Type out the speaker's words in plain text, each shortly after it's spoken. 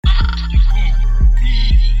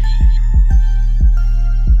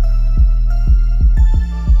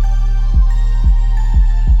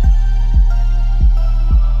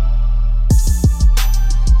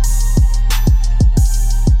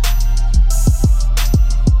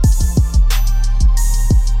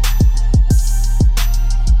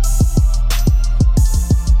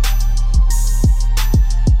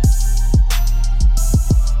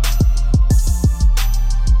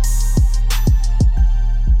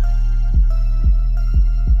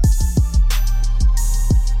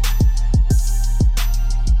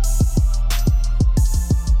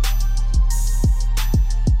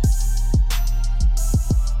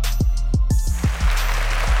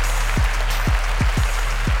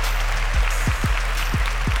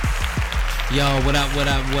Yo, what up, dog?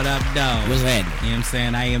 What's happening? You know what I'm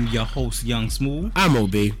saying? I am your host, Young Smooth. I'm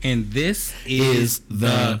OB. And this is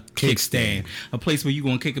the Kickstand. A place where you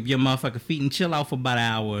going to kick up your motherfucking feet and chill out for about an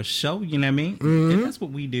hour or so. You know what I mean? Mm-hmm. And that's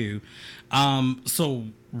what we do. So,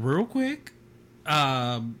 real quick.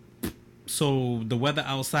 So, the weather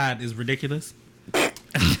outside is ridiculous.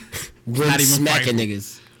 Wind smacking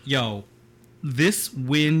niggas. Yo, this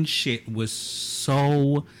wind shit was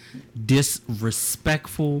so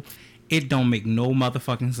disrespectful. It don't make no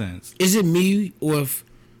motherfucking sense. Is it me or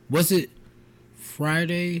was it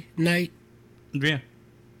Friday night? Yeah.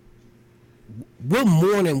 What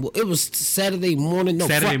morning? It was Saturday morning. No,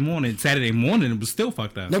 Saturday morning. Saturday morning, it was still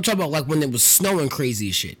fucked up. No, I'm talking about like when it was snowing crazy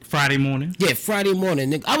as shit. Friday morning? Yeah, Friday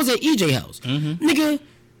morning. Nigga, I was at EJ house. Mm-hmm. Nigga,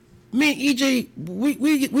 me and EJ,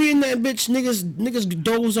 we in that bitch. Niggas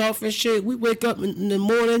doze off and shit. We wake up in the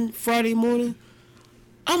morning, Friday morning.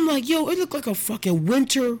 I'm like, yo, it looked like a fucking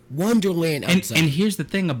winter wonderland outside. And here's the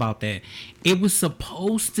thing about that. It was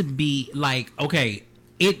supposed to be like, okay,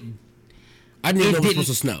 I didn't know it was supposed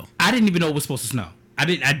to snow. I didn't even know it was supposed to snow. I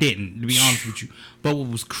didn't, to be honest with you. But what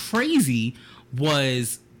was crazy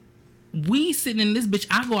was we sitting in this bitch.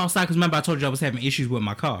 I go outside because remember I told you I was having issues with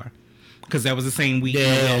my car. Because that was the same week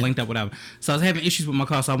we all linked up, whatever. So I was having issues with my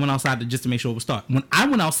car, so I went outside just to make sure it would start. When I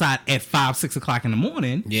went outside at 5, 6 o'clock in the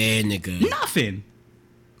morning, yeah, nigga, nothing.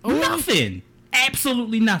 Nothing.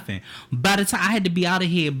 Absolutely nothing. By the time I had to be out of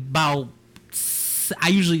here about, I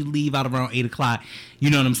usually leave out around 8 o'clock. You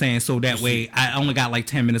know what I'm saying? So that way I only got like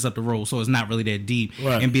 10 minutes up the road, so it's not really that deep.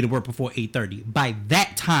 Right. And be to work before 8:30. By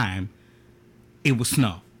that time, it was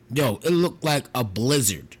snow. Yo, it looked like a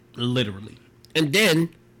blizzard. Literally. And then,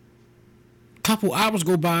 a couple hours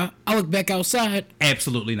go by, I look back outside.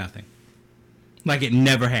 Absolutely nothing. Like it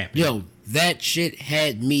never happened. Yo, that shit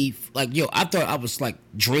had me like, yo, I thought I was like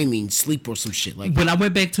dreaming sleep or some shit like when I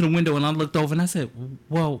went back to the window and I looked over and I said,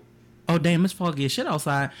 well, oh damn, it's foggy as shit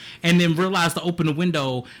outside, and then realized to open the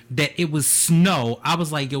window that it was snow. I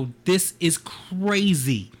was like, yo, this is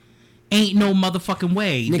crazy. Ain't no motherfucking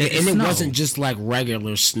way. Nigga, that and it snow. wasn't just like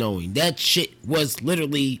regular snowing. That shit was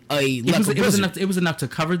literally it was enough to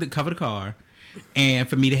cover the car, and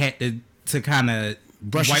for me to have to kind of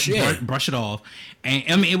brush it off. And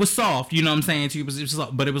I mean, it was soft, you know what I'm saying? It was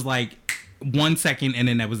soft, but it was like 1 second, and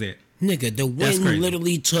then that was it. Nigga, the wind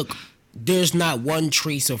literally took. There's not one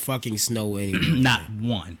trace of fucking snow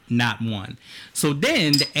anymore. Not one. So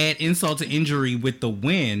then, to add insult to injury with the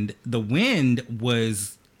wind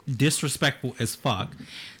was disrespectful as fuck.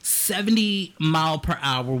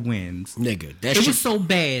 70-mile-per-hour winds. Nigga, it was so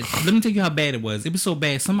bad. Let me tell you how bad it was. It was so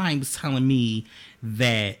bad. Somebody was telling me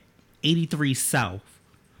that 83 South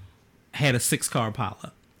had a 6-car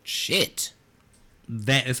pileup. Shit.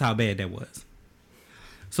 That is how bad that was.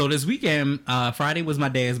 So this weekend, Friday was my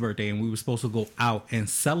dad's birthday, and we were supposed to go out and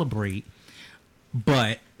celebrate.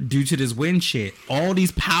 But due to this wind shit, all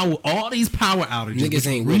these power outages, niggas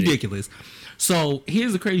ain't ridiculous. So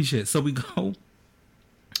here's the crazy shit. So we plan.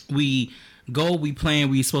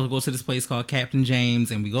 We supposed to go to this place called Captain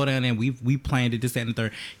James, and we go down there. We planned it, this, that, and the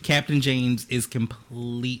third. Captain James is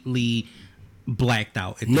completely blacked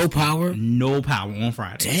out. No power on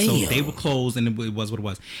Friday. Damn. So they were closed, and it was what it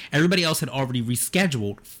was. Everybody else had already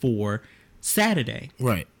rescheduled for Saturday.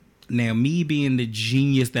 Right. Now, me being the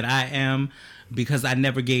genius that I am, because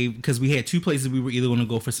we had two places we were either going to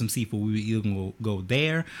go for some seafood. We were either going to go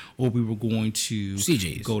there, or we were going to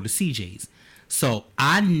go to CJ's. So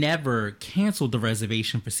I never canceled the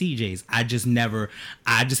reservation for CJ's. I just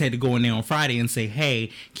had to go in there on Friday and say, hey,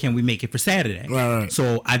 can we make it for Saturday? Right.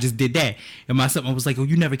 So I just did that. And my son was like, oh,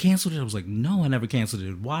 you never canceled it? I was like, no, I never canceled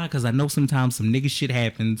it. Why? Because I know sometimes some nigga shit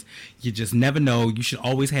happens. You just never know. You should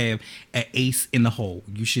always have an ace in the hole.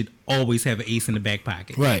 You should always have an ace in the back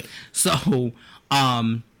pocket. Right. So,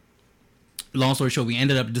 long story short, we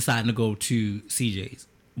ended up deciding to go to CJ's.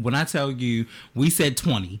 When I tell you, we said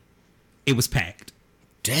 20. It was packed.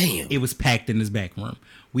 Damn. It was packed in this back room.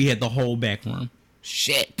 We had the whole back room.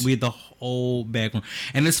 Shit. We had the whole back room.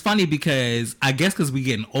 And it's funny because I guess because we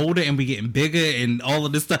getting older and we getting bigger and all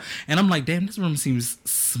of this stuff. And I'm like, damn, this room seems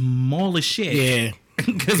small as shit. Yeah.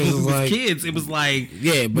 Because when we was kids, it was like...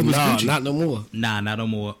 Yeah, but not no more. Nah, not no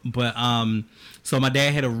more. But, so my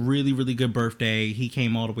dad had a really, really good birthday. He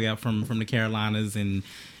came all the way up from the Carolinas and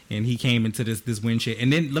he came into this wind shit.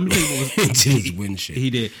 And then let me tell you what was his wind shit. He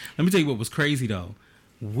did. Let me tell you what was crazy though.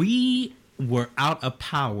 We were out of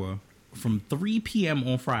power from 3 p.m.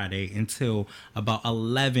 on Friday until about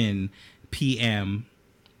 11 p.m.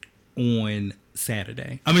 on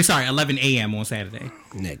Saturday. 11 a.m. on Saturday.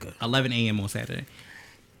 Nigga. 11 a.m. on Saturday.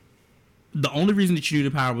 the only reason that you knew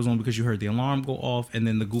the power was on because you heard the alarm go off and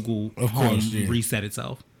then the Google Home reset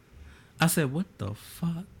itself. I said, what the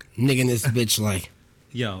fuck? Nigga in this bitch like.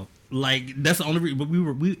 Yo, like, that's the only reason. But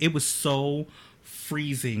it was so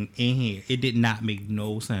freezing in here. It did not make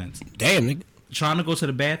no sense. Damn, nigga. Trying to go to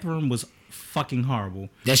the bathroom was fucking horrible.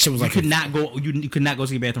 That shit was you could not go to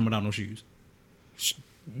the bathroom without no shoes.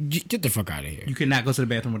 Get the fuck out of here. You could not go to the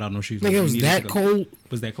bathroom without no shoes. Nigga, it was that cold?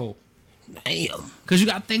 It was that cold. Damn. Because you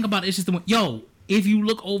got to think about it. It's just the one. Yo, if you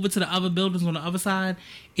look over to the other buildings on the other side,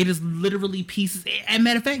 it is literally pieces. As a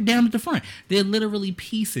matter of fact, down at the front, they're literally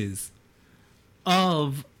pieces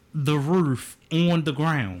of the roof on the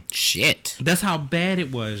ground. Shit. That's how bad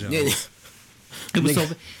it was, yo. It was so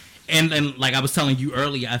bad. And like I was telling you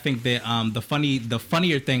earlier, I think that the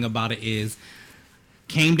funnier thing about it is,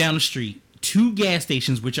 came down the street, 2 gas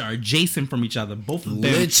stations which are adjacent from each other, both of them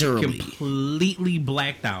literally completely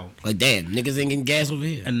blacked out. Like, damn, niggas ain't getting gas over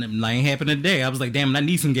here. And like, it happened today. I was like, damn, I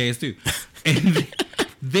need some gas too. And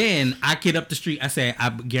then I get up the street. I said, I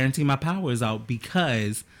guarantee my power is out,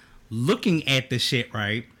 because looking at the shit,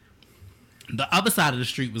 right, the other side of the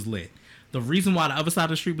street was lit. The reason why the other side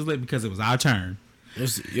of the street was lit, because it was our turn.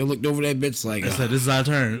 You looked over that bitch like, I said, this is our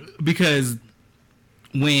turn. Because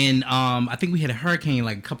when I think we had a hurricane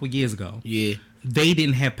like a couple years ago, yeah, they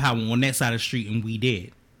didn't have power on that side of the street and we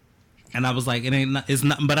did. And I was like, it's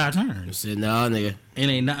nothing but our turn. I said, nah, nigga, it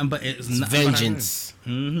ain't nothing but it's vengeance.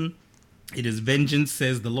 It is vengeance,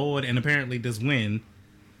 says the Lord. And apparently this wind,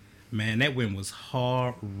 man, that wind was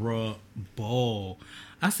horrible.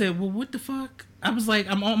 I said, well, what the fuck? I was like,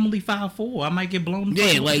 I'm only 5'4". I might get blown.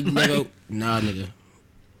 Yeah, like nigga, nah, nigga.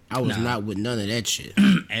 I was not with none of that shit.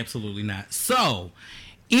 Absolutely not. So,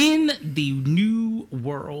 in the new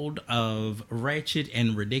world of ratchet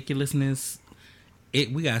and ridiculousness,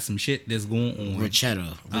 we got some shit that's going on.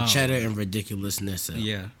 Rachetta and ridiculousness.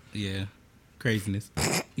 Yeah. Craziness.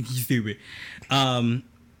 You stupid.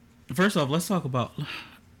 First off, let's talk about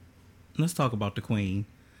the Queen.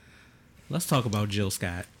 Let's talk about Jill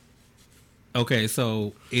Scott. Okay,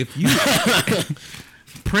 so if you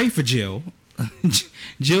pray for Jill.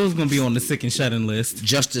 Jill's gonna be on the sick and shut-in list.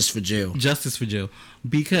 Justice for Jill.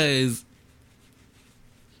 Because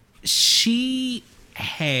she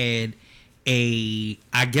had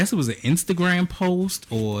I guess it was an Instagram post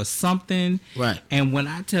or something. Right. And when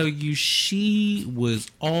I tell you, she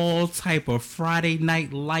was all type of Friday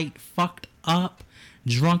Night Light fucked up,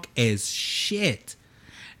 drunk as shit.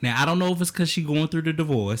 Now, I don't know if it's because she going through the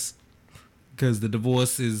divorce, because the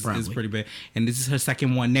divorce is pretty bad, and this is her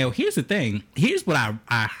second one. Now, here's the thing. Here's what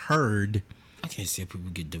I heard. I can't see how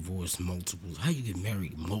people get divorced multiple. How you get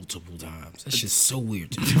married multiple times? That's just so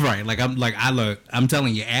weird to me. Right? I'm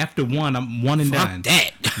telling you, after one, I'm one and Fuck done.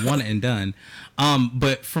 That one and done.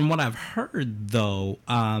 But from what I've heard, though,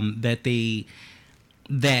 that the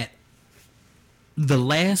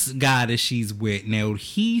last guy that she's with now,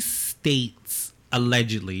 he states,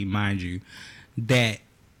 allegedly, mind you, that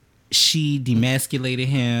she demasculated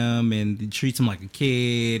him and treats him like a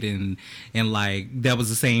kid, and like that was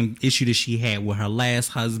the same issue that she had with her last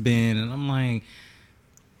husband. And I'm like,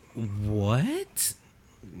 what?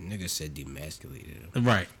 Nigga said demasculated him.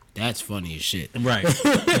 Right. That's funny as shit. Right.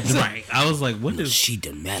 Right. I was like, what is... She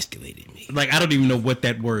demasculated me. Like, I don't even know what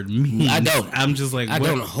that word means. I don't. I'm just like... I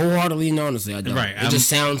don't wholeheartedly and honestly, I don't. Right. It just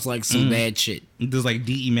sounds like some bad shit. There's like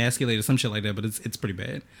de-emasculated, some shit like that, but it's pretty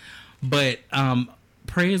bad. But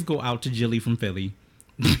prayers go out to Jilly from Philly.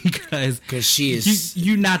 Because she is...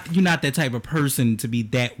 You're not that type of person to be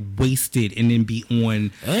that wasted and then be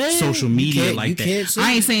on social media like that.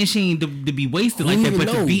 I ain't saying she ain't to be wasted like that, but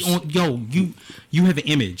to be on... Yo, you have an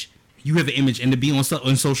image. You have an image, and to be on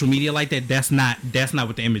social media like that, that's not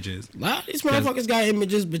what the image is. A lot of these motherfuckers got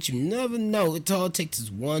images, but you never know. It all takes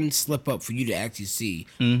is one slip up for you to actually see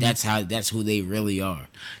that's who they really are.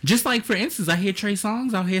 Just like, for instance, I hear Trey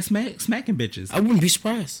Songz out here smacking bitches. I wouldn't be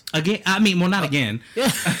surprised. Again, I mean, well, not again.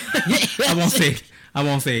 Yeah. I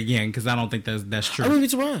won't say again because I don't think that's true. I wouldn't be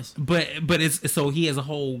surprised. But it's so he has a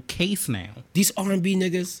whole case now. These R&B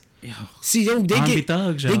niggas. See, they get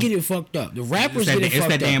it fucked up. The rappers get it fucked up. It's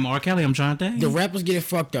that damn R. Kelly I'm trying to tell you. The rappers get it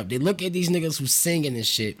fucked up. They look at these niggas who's singing and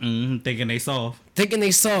shit. Thinking they soft.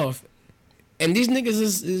 And these niggas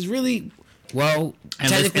is really... Well,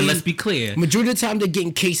 and let's be clear. Majority of the time, they're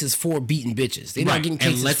getting cases for beating bitches. They're not getting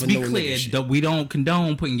cases for no nigga shit. And let's be clear, we don't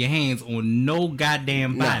condone putting your hands on no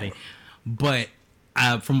goddamn body. No. But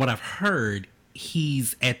from what I've heard,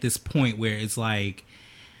 he's at this point where it's like...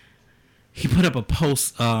 He put up a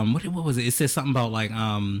post. What was it? It said something about like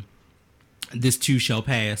this too shall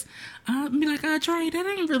pass. Be like, Trey, that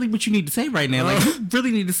ain't really what you need to say right now. Like, you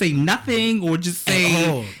really need to say nothing or just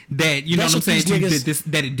say that, you know what I'm saying,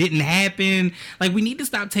 that it didn't happen. Like, we need to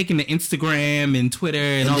stop taking the Instagram and Twitter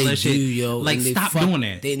and all that shit. Like, stop doing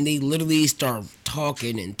that. Then they literally start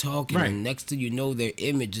talking, and next thing you know, their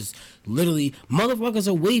image is literally, motherfuckers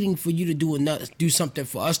are waiting for you to do something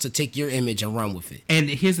for us to take your image and run with it. And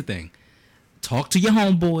here's the thing. Talk to your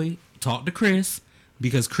homeboy. Talk to Chris.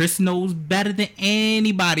 Because Chris knows better than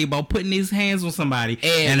anybody about putting his hands on somebody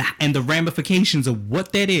and the ramifications of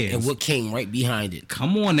what that is. And what came right behind it.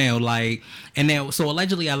 Come on now, like, and now, so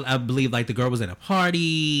allegedly, I believe, like, the girl was at a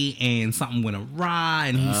party and something went awry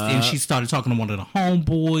and she started talking to one of the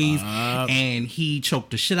homeboys and he choked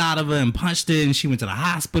the shit out of her and punched her and she went to the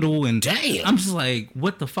hospital and damn. I'm just like,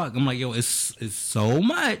 what the fuck? I'm like, yo, it's so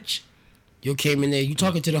much. You came in there, you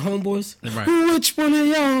talking to the homeboys? Right. Which one of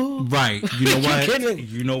y'all? Right. You know what?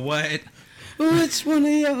 You know what? Which one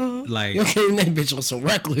of y'all? Like, you came in that bitch on some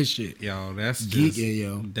reckless shit. Yo, that's just geeking,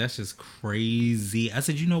 yo. That's just crazy. I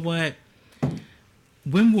said, you know what?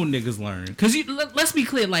 When will niggas learn? Because let's be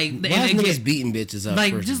clear, like, niggas beating bitches up.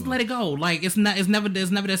 Like, just let it go. Like, there's never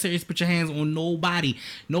that serious. Put your hands on nobody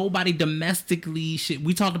domestically. Shit,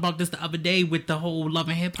 we talked about this the other day with the whole Love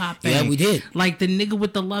and Hip Hop thing. Yeah, we did. Like, the nigga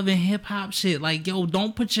with the Love and Hip Hop shit. Like, yo,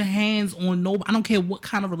 don't put your hands on nobody. I don't care what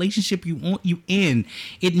kind of relationship you in.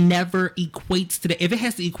 It never equates to that. If it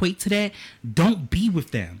has to equate to that, don't be with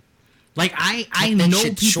them. Like, I know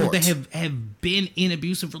people that have been in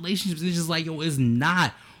abusive relationships and it's just like, yo, it's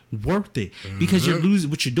not worth it. Because you're losing,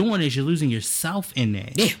 what you're doing is you're losing yourself in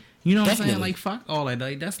that. Yeah. You know what I'm saying? Like, fuck all that.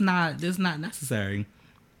 Like, that's not necessary.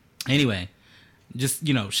 Anyway, just,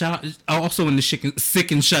 you know, shout out, also in the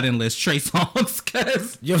sick and shut in list, Trey Songz,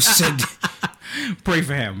 cause yo said pray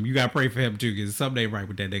for him. You gotta pray for him too, cause something ain't right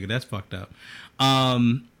with that nigga. That's fucked up.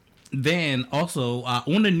 Then also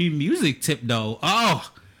on the new music tip though,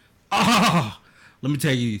 let me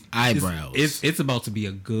tell you, eyebrows. It's about to be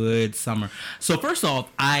a good summer. So first off,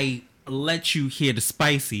 I let you hear the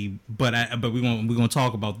spicy, but we're gonna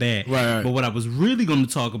talk about that. Right. But what I was really gonna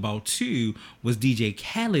talk about too was DJ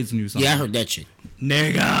Khaled's new song. Yeah, I heard that shit.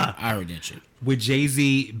 Nigga, I heard that shit with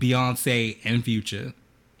Jay-Z, Beyonce, and Future.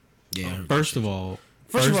 Yeah. First of all,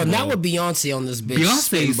 not with Beyonce on this bitch.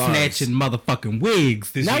 Beyonce snatching motherfucking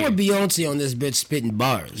wigs this year. Not with Beyonce on this bitch spitting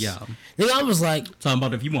bars. Yeah. Then I was like, talking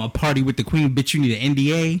about if you want to party with the queen, bitch, you need an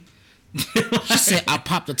NDA. She said, I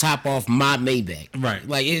popped the top off my Maybach. Right.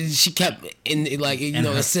 Like, she kept,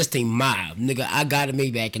 insisting my. Nigga, I got a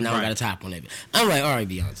Maybach and now I got a top on it. I'm like, all right,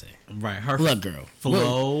 Beyonce. Right. Her blood girl.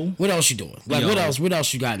 Flow. What else you doing? Like, what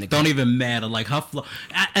else you got in the don't even matter. Like, her flow.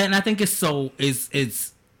 And I think it's so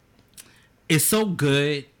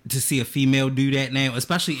good to see a female do that now,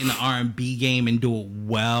 especially in the R&B game, and do it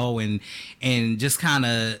well and just kind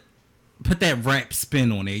of put that rap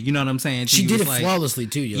spin on it. You know what I'm saying? She did it flawlessly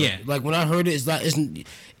too, yo. Yeah. Like, when I heard it,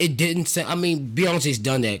 it didn't sound. I mean, Beyonce's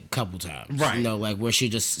done that a couple times, right? You know, like where she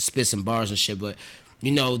just spits some bars and shit. But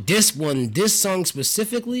you know, this song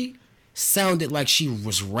specifically sounded like she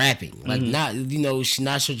was rapping, like not, you know, she's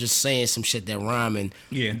not just saying some shit that rhyme, and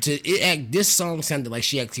this song sounded like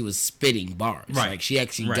she actually was spitting bars, right? Like she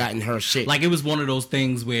actually got in her shit. Like, it was one of those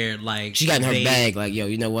things where, like, she got in her bag, like, yo,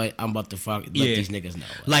 you know what, I'm about to let these niggas know.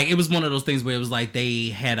 Like, it was one of those things where it was like they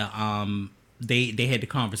had a they had the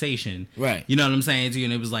conversation, right? You know what I'm saying to you,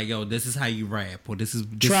 and it was like, yo, this is how you rap, or this is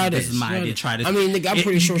my idea. Try this. I mean, nigga, I'm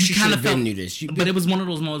pretty sure she should have been knew this, but it was one of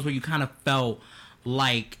those moments where you kind of felt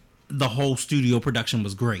like the whole studio production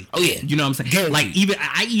was great. Oh yeah, you know what I'm saying? Like,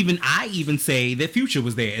 I even say that Future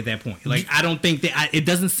was there at that point. Like, I don't think that it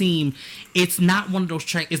doesn't seem. It's not one of those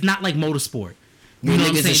tracks. It's not like Motorsport. You know what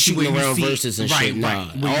I'm saying? Shooting around verses and shit.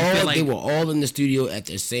 Nah, like, they were all in the studio at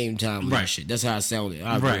the same time. Right. Shit. That's how it sounded.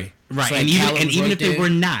 Right. Like, and even if they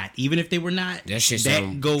were not,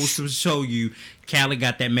 that goes to show you, Khaled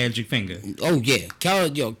got that magic finger. Oh yeah,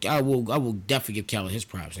 Khaled. Yo, I will definitely give Khaled his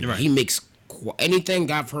props. Right. He makes.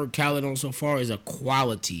 Anything I've heard Khaled on so far is a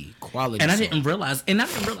quality. And I didn't realize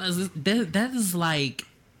that is like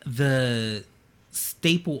the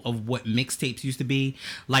staple of what mixtapes used to be.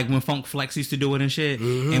 Like when Funk Flex used to do it and shit,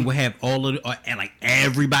 and would have and like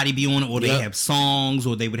everybody be on it, or they have songs,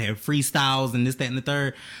 or they would have freestyles and this, that, and the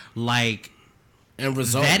third. Like, end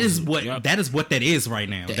result. That is what that is right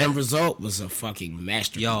now. The end result was a fucking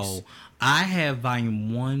masterpiece. Yo, I have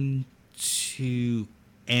volume 1, 2,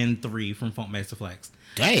 and 3 from Funkmaster Flex.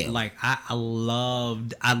 Damn. Like, I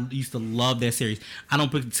used to love that series. I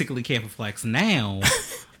don't particularly care for Flex now,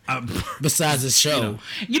 Besides the show,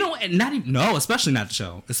 not even, no, especially not the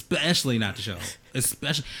show. Especially not the show.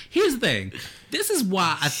 Especially, here's the thing. This is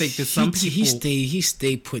why I think that some people he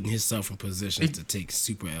stayed putting himself in position to take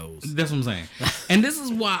super L's. That's what I'm saying. And this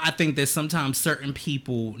is why I think that sometimes certain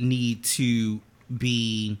people need to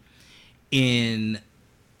be in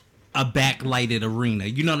a backlighted arena.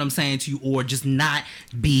 You know what I'm saying to you, or just not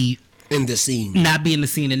be in the scene, and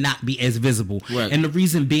not be as visible. Right. And the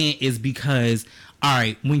reason being is because, all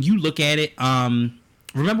right, when you look at it,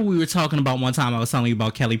 remember we were talking about one time I was telling you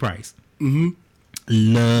about Kelly Price. Mm-hmm.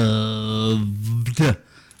 Loved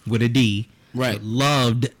with a D. Right.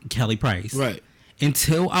 Loved Kelly Price. Right.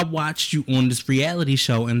 Until I watched you on this reality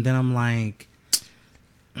show, and then I'm like,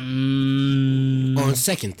 on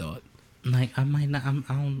second thought, like I might not.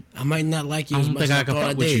 I might not like you. I don't think I can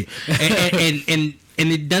fuck with you.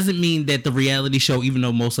 And it doesn't mean that the reality show, even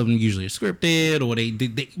though most of them usually are scripted, or they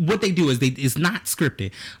what they do is it's not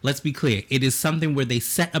scripted. Let's be clear. It is something where they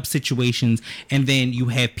set up situations and then you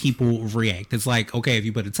have people react. It's like, okay, if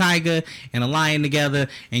you put a tiger and a lion together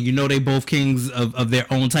and you know they both kings of their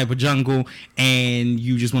own type of jungle and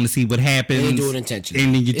you just want to see what happens. And you do it intentionally.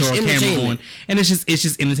 And then you throw a camera on. And it's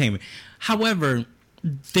just entertainment. However,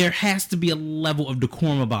 there has to be a level of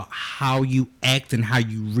decorum about how you act and how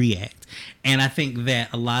you react. And I think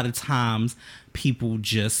that a lot of times people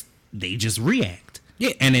just react.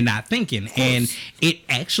 Yeah. And they're not thinking. And it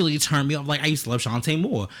actually turned me off. Like, I used to love Shantae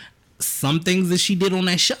Moore. Some things that she did on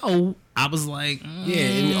that show, I was like, yeah,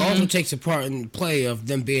 and it also takes a part in the play of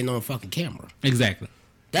them being on fucking camera. Exactly.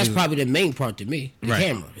 That's probably the main part to me, the right.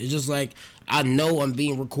 camera. It's just like, I know I'm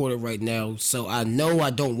being recorded right now, so I know I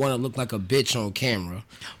don't want to look like a bitch on camera.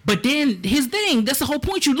 But then, his thing, that's the whole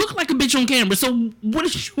point. You look like a bitch on camera, so what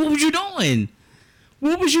was you doing?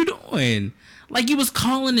 What was you doing? Like, you was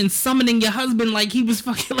calling and summoning your husband like he was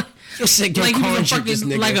fucking like he was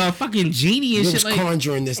a fucking genie and shit. Like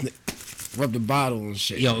conjuring this nigga, rub the bottle and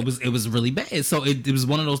shit. Yo, it was really bad. So it was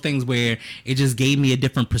one of those things where it just gave me a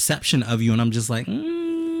different perception of you, and I'm just like,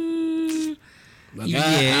 like,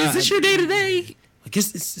 is this your day to day? Like,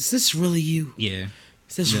 is this really you? Yeah.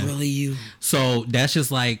 Is this really you? So that's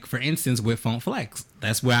just like, for instance, with Funk Flex.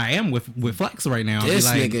 That's where I am with Flex right now. This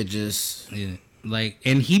like, nigga just like,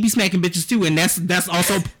 and he be smacking bitches too, and that's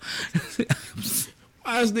also.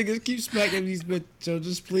 Why does niggas keep smacking these bitches? So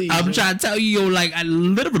just please. I'm trying to tell you, like, I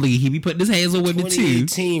literally, he be putting his hands on women too.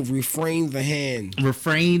 2018, refrain the hand.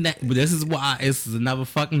 Refrain that. But this is why it's another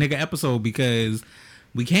fucking nigga episode, because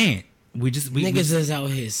we can't. Niggas is out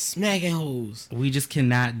here smacking hoes. We just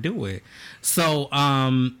cannot do it. So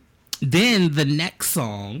then the next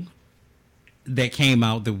song that came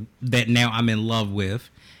out that now I'm in love with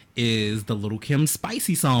is the Little Kim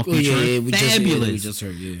Spicy song featuring Fabulous, we just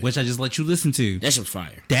heard, which I just let you listen to. That shit's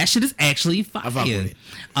fire. That shit is actually fire.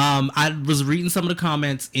 I was reading some of the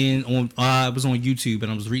comments I was on YouTube,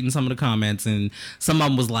 and I was reading some of the comments, and some of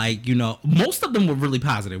them was like, most of them were really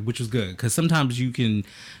positive, which was good, because sometimes you can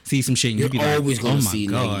see some shit and you're be always like, gonna see,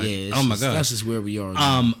 God. Oh my god, that's just where we are.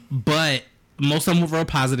 But most of them were real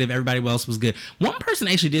positive. Everybody else was good. One person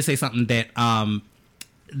actually did say something that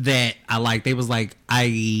I liked. They was like,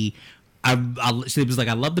 she was like,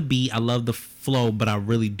 I love the beat, I love the flow, but I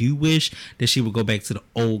really do wish that she would go back to the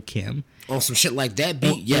old Kim. On some shit like that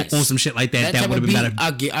beat, yes. On some shit like that would have been better.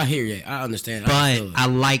 I hear you. I understand. But I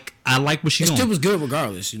like what she's doing. It still was good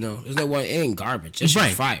regardless, There's no way, it ain't garbage. It's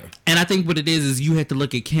just fire. And I think what it is you have to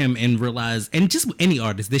look at Kim and realize, and just any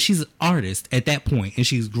artist, that she's an artist at that point and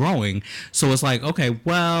she's growing. So it's like, okay,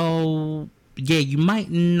 well, yeah, you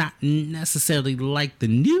might not necessarily like the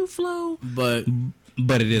new flow, but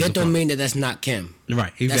it is. That don't mean that that's not Kim.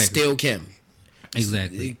 Right, exactly. That's still Kim.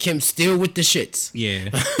 Exactly. Kim still with the shits. Yeah.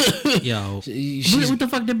 Yo. What the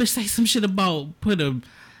fuck? That bitch say some shit about put a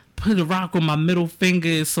rock on my middle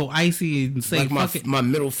finger so icy and say like fuck it. My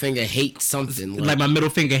middle finger hates something. Like my middle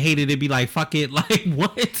finger hated it. Be like fuck it. Like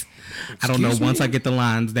what? I don't know. Once I get the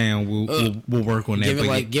lines down, we'll work on that.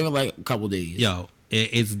 Give it like a couple days. Yo.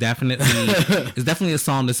 It's definitely a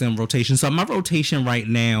song that's in rotation. So my rotation right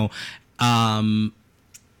now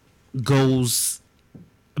goes.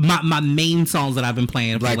 My main songs that I've been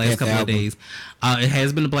playing for the last couple of days. It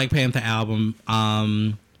has been the Black Panther album.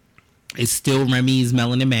 It's still Remy's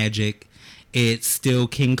Melanin Magic. It's still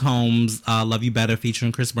King Combs' Love You Better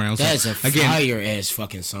featuring Chris Brown. So, that's a fire ass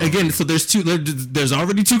fucking song. Again, so there's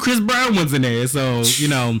already 2 Chris Brown ones in there. So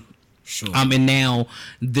Sure. And now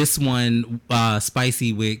this one,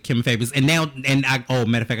 Spicy with Kim Fabulous, matter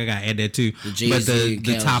of fact, I gotta add that too.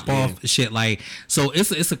 The top off shit, like, so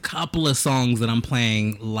it's a couple of songs that I'm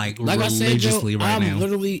playing like religiously right now. I'm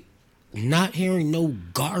literally not hearing no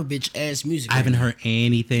garbage ass music. I haven't heard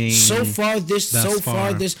anything so far. And you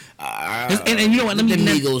know what? The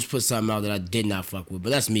Migos put something out that I did not fuck with, but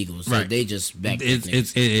that's Migos. So right. They just back. It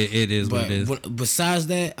is but, what it is. Besides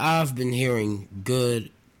that, I've been hearing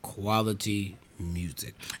good quality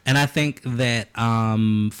music, and I think that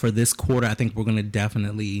for this quarter, I think we're gonna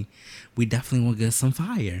definitely gonna get some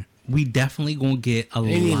fire. We definitely gonna get a lot.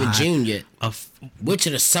 Ain't even June yet. Which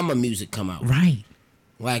of the summer music come out? Right.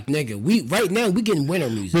 Like, nigga, we getting winter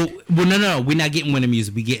music. Well, no, we're not getting winter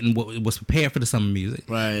music. We getting what was prepared for the summer music.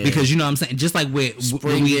 Right. Because you know what I'm saying? Just like when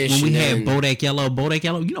we had Bodak Yellow,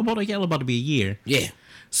 you know Bodak Yellow about to be a year. Yeah.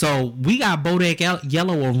 So we got Bodak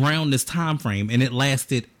Yellow around this time frame, and it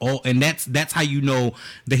lasted all. And that's how you know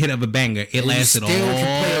the hit of a banger. It lasted all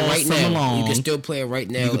summer long. You can still play it right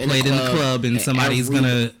now. You can play it in the club, and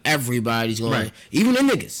everybody's gonna. Right. Even the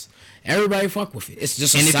niggas. Everybody fuck with it. It's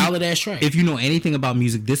just a solid ass track. If you know anything about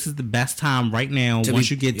music, this is the best time right now. Once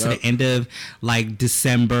you get to the end of like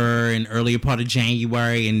December and earlier part of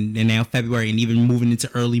January and now February and even moving into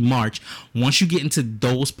early March, once you get into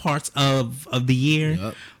those parts of the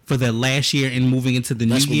year for the last year and moving into the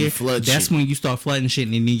new year, that's when you start flooding shit,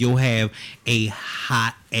 and then you'll have a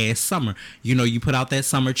hot ass summer. You know, you put out that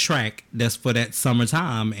summer track that's for that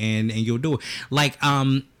summertime, and you'll do it. Like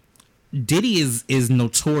Diddy is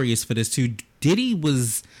notorious for this too. Diddy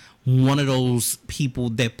was one of those people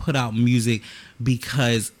that put out music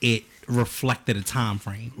because it reflected a time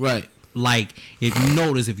frame. Right. Like, if you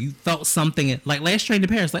notice, if you felt something like Last Train to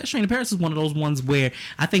Paris is one of those ones where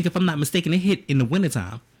I think, if I'm not mistaken, it hit in the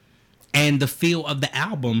wintertime. And the feel of the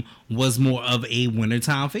album was more of a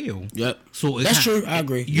wintertime feel. Yep. So that's true. I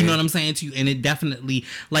agree. You know what I'm saying to you? And it definitely,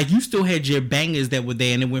 like, you still had your bangers that were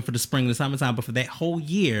there and it went for the spring and the summertime, but for that whole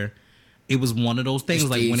year, it was one of those things.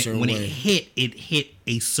 Like, when it hit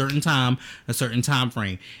a certain time, a certain time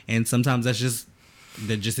frame. And sometimes that just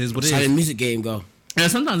is what it is. How the music game go? And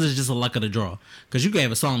sometimes it's just a luck of the draw, because you could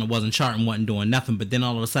have a song that wasn't charting, wasn't doing nothing, but then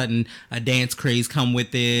all of a sudden a dance craze come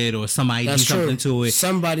with it, or somebody do something to it.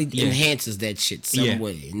 Somebody enhances that shit some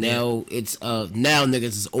way. Now it's now niggas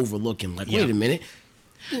is overlooking. Like, wait a minute.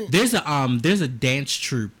 There's a dance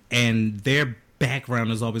troupe, and their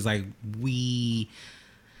background is always like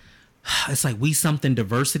it's like We Something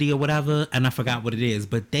Diversity or whatever, and I forgot what it is,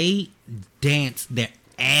 but they dance their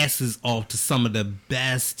asses off to some of the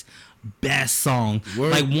best song. Word.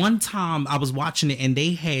 Like, one time I was watching it and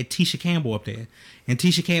they had Tisha Campbell up there, and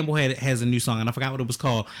Tisha Campbell has a new song, and I forgot what it was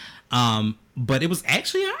called, but it was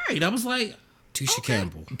actually alright. I was like, Tisha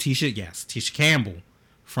Campbell Campbell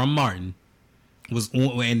from Martin was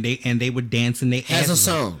on, and they were dancing. They has a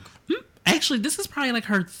song. Actually, this is probably like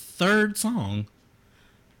her third song.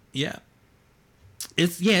 Yeah.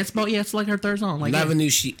 It's like her third song. Like, never knew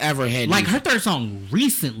she ever had like her third song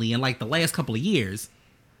recently, in like the last couple of years.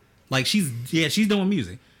 Like, she's doing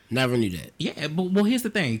music. Never knew that. Yeah, but here's the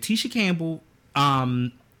thing. Tisha Campbell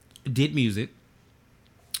did music.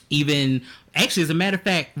 Even, actually, as a matter of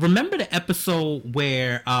fact, remember the episode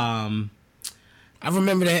where I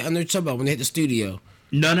remember that. I know you're talking about when they hit the studio.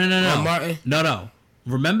 No. Martin? No.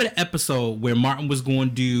 Remember the episode where Martin was going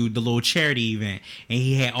to do the little charity event, and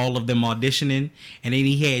he had all of them auditioning, and then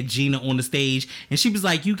he had Gina on the stage, and she was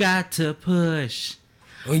like, "You got to push."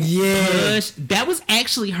 Oh, yeah. Push. That was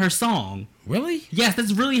actually her song. Really? Yes,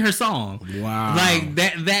 that's really her song. Wow. Like,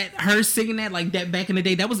 that her singing that like that back in the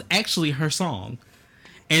day, that was actually her song.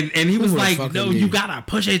 And he was like, "No, you gotta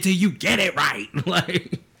push it till you get it right."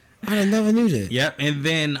 Like, I never knew that. Yep. And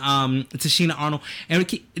then Tashina Arnold. And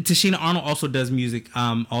Tashina Arnold also does music.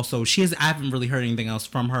 Also, I haven't really heard anything else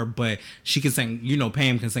from her, but she can sing. You know,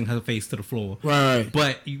 Pam can sing her face to the floor. Right.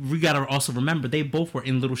 But we gotta also remember, they both were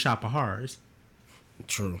in Little Shop of Horrors.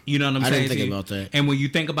 True. You know what I'm saying? I didn't think about that. And when you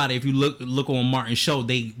think about it, if you look on Martin's show,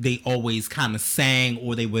 they always kind of sang,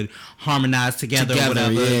 or they would harmonize together or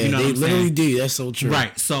whatever. Yeah, you know they what I'm literally saying? do. That's so true.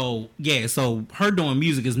 Right. So yeah. So her doing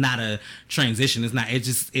music is not a transition. It's not.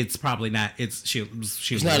 It's probably not.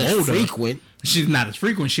 She's not as frequent. She's not as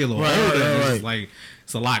frequent. She's a little older. Right. It's like,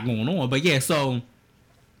 it's a lot going on. But yeah. So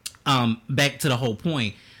back to the whole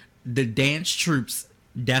point. The dance troops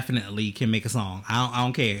definitely can make a song. I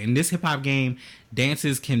don't care. In this hip hop game,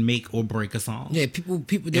 dances can make or break a song. Yeah, people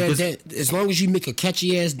as long as you make a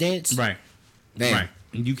catchy ass dance. Right. Damn. Right.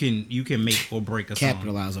 You can make or break a song.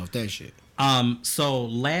 Capitalize off that shit. So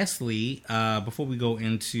lastly, before we go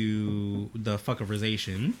into the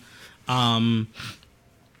fuckerization,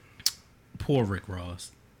 poor Rick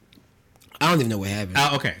Ross. I don't even know what happened.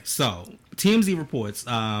 Okay, so TMZ reports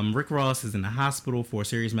Rick Ross is in the hospital for a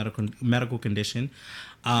serious medical condition.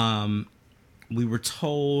 We were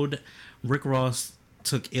told Rick Ross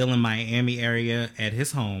took ill in Miami area at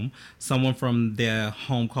his home. Someone from their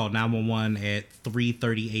home called 911 at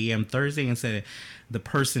 3:30 a.m. Thursday and said the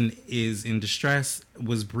person is in distress,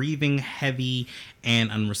 was breathing heavy and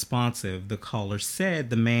unresponsive. The caller said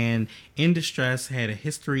the man in distress had a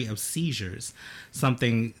history of seizures,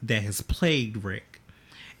 something that has plagued Rick.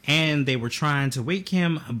 And they were trying to wake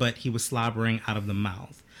him, but he was slobbering out of the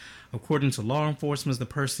mouth. According to law enforcement, the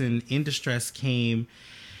person in distress came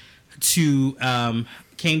to and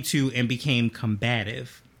became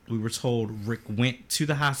combative. We were told Rick went to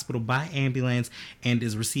the hospital by ambulance and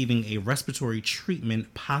is receiving a respiratory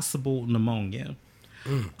treatment, possible pneumonia.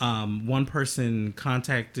 One person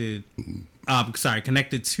connected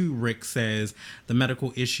to Rick says the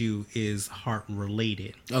medical issue is heart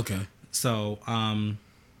related. Okay. So,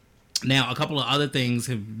 now a couple of other things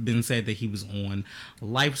have been said that he was on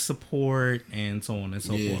life support and so on and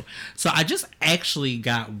so forth. So I just actually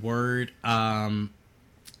got word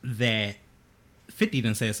that 50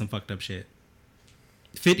 done said some fucked up shit.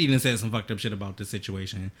 50 done said some fucked up shit about this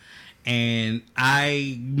situation. And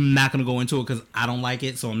I'm not going to go into it because I don't like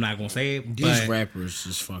it, so I'm not going to say it. These rappers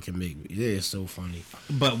just fucking make me. They're so funny.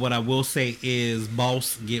 But what I will say is,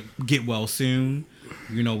 boss, get well soon.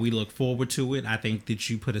 You know, we look forward to it. I think that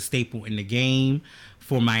you put a staple in the game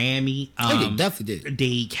for Miami. You definitely did.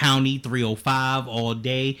 Dade County, 305 all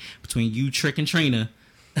day between you, Trick, and Trina.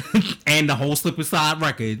 And the whole Slip and Slide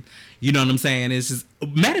record. You know what I'm saying? It's just,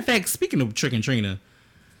 matter of fact, speaking of Trick and Trina,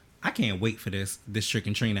 I can't wait for this Trick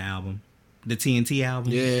and Trina album, the TNT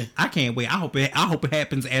album. Yeah, I can't wait. I hope it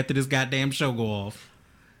happens after this goddamn show go off.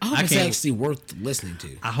 I hope it's actually worth listening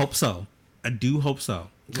to. I hope so. I do hope so,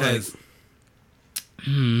 because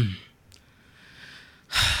I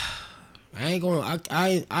ain't going.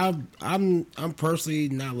 I'm personally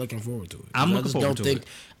not looking forward to it. I'm looking forward to it.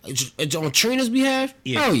 It's on Trina's behalf.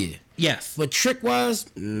 Yeah. Oh yeah. Yes. But Trick wise,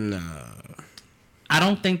 nah. I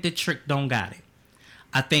don't think that Trick don't got it.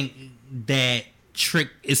 I think that Trick,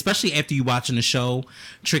 especially after you watching the show,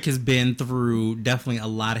 Trick has been through definitely a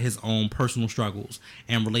lot of his own personal struggles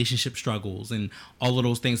and relationship struggles, and all of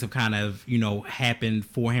those things have kind of, you know, happened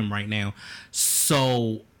for him right now.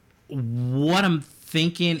 So what I'm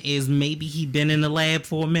thinking is maybe he been in the lab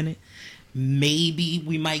for a minute. Maybe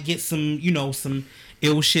we might get some, you know, some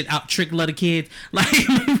ill shit out. Trick love the kids. Like,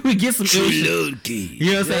 we get some ill shit.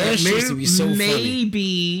 You know what I'm saying?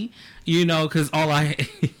 Maybe, you know, because all I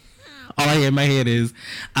hear in my head is,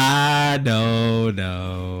 I don't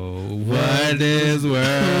know what this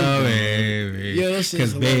world, baby.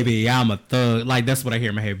 Because, baby, I'm a thug. Like, that's what I hear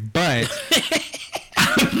in my head. But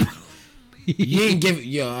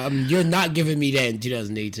you're not giving me that in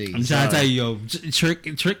 2018. I'm trying to tell you,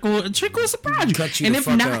 Trick will surprise you. Cut you and the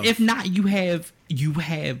fuck off. If not,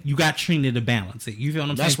 you got Trina to balance it. You feel what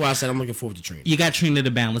I'm saying? That's why I said I'm looking forward to Trina. You got Trina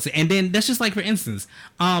to balance it, and then that's just like, for instance,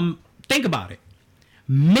 think about it.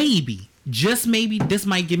 Maybe, just maybe, this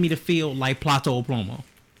might give me the feel like Plato Plomo,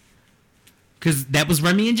 because that was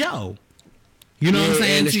Remy and Joe. You know what I'm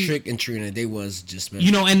saying? And Trick and Trina, they was just,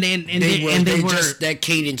 you know, and they were just, that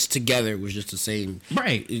cadence together was just the same,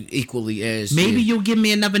 right? Equally as maybe you'll give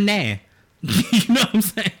me another nah. You know what I'm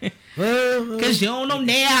saying? Because you don't know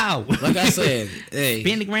now. Like I said, hey,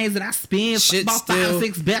 spend the grains that I spend for about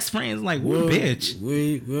 5-6 best friends. Like, what bitch?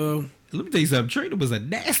 Let me tell you something. Trina was a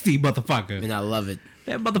nasty motherfucker, and I love it.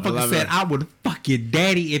 That motherfucker said, "I would fuck your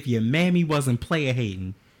daddy if your mammy wasn't player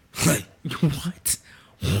hating." What?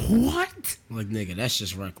 What? Like, nigga, that's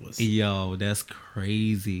just reckless. Yo, that's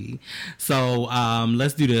crazy. So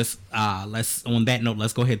let's do this. Let's, on that note,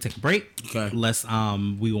 let's go ahead and take a break. Okay.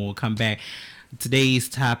 We will come back. Today's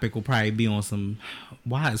topic will probably be on some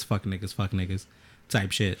why is fuck niggas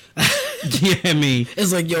type shit. Yeah, I mean,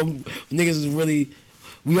 it's like, yo, niggas is really.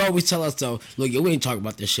 We always tell ourselves, look, yo, we ain't talking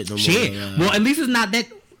about this shit no more. Shit. Well, at least it's not that.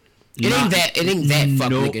 It ain't that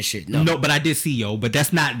fuck nigga shit. No, but I did see yo. But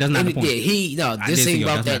that's not the point. Yeah, this ain't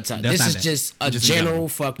about that time. This is just a general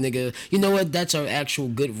fuck nigga. You know what? That's an actual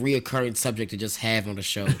good reoccurring subject to just have on the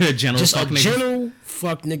show. General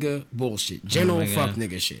fuck nigga bullshit. General fuck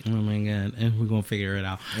nigga shit. Oh my god, and we're gonna figure it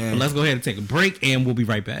out. Yeah. But let's go ahead and take a break, and we'll be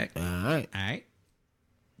right back. All right.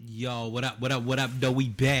 Yo, what up? Though we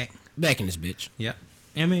back in this bitch. Yep.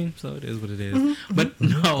 I mean, so it is what it is. Mm-hmm. But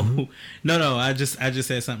no. I just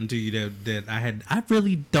said something to you that I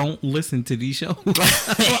really don't listen to these shows.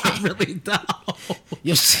 I really don't.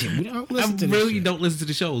 Don't listen to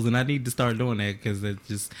the shows, and I need to start doing that because it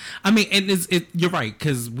just. I mean, and you're right,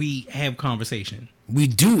 because we have conversation. We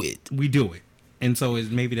do it, and so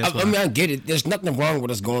maybe that's. I mean, I get it. There's nothing wrong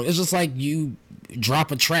with us going. It's just like you.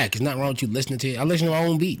 drop a track. It's not wrong with you listening to it. I listen to my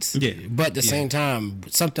own beats. Yeah. But at the same time,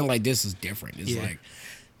 something like this is different. It's like,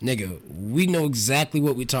 nigga, we know exactly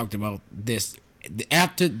what we talked about this.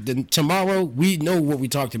 After tomorrow, we know what we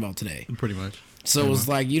talked about today. Pretty much. So it's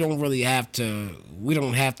like, you don't really have to, we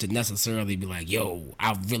don't have to necessarily be like, yo,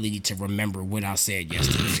 I really need to remember what I said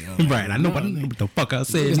yesterday. Right. I know what the fuck I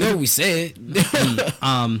said. You know what we said.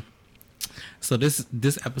 So this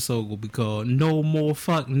episode will be called "No More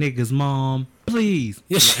Fuck Niggas, Mom, Please."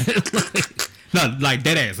 No, like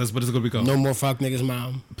dead ass. That's what it's gonna be called. No more fuck niggas,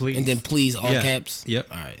 Mom. Please. And then please, all caps. Yep.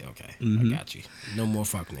 All right. Okay. I got you. No more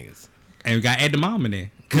fuck niggas. And we got to add the mom in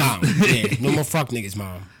there. Mom. Yeah. No more fuck niggas,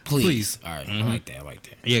 Mom. Please. All right. I like that.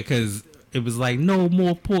 Yeah, because it was like, no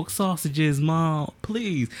more pork sausages, Mom,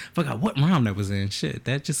 please. Forgot what rhyme that was in. Shit,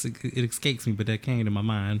 that just, it escapes me, but that came to my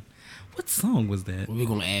mind. What song was that? We're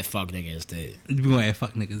going to add fuck niggas instead. We're going to add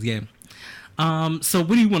fuck niggas, yeah. So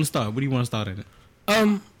where do you want to start? What do you want to start in it?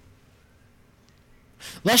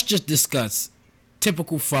 Let's just discuss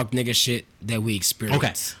typical fuck nigga shit that we experience.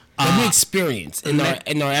 Okay. That we experience in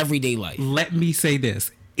our everyday life. Let me say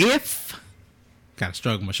this. If, gotta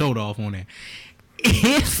struggle my shoulder off on that.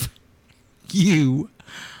 If you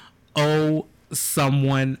owe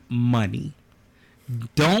someone money,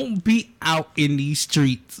 don't be out in these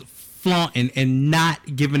streets flaunting and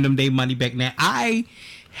not giving them their money back. Now, I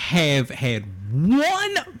have had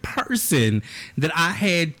one person that I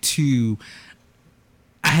had to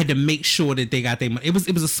make sure that they got their money. It was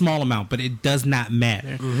a small amount, but it does not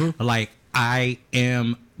matter. Like, I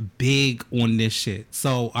am big on this shit.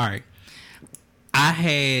 So, all right. I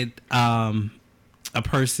had a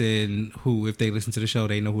person who, if they listen to the show,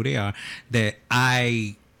 they know who they are, that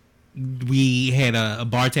we had a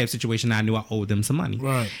bar tab situation. I knew I owed them some money.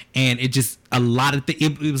 Right. And it just, a lot of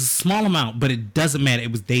it was a small amount, but it doesn't matter.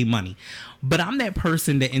 It was their money. But I'm that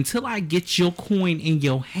person that until I get your coin in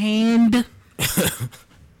your hand,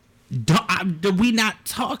 we not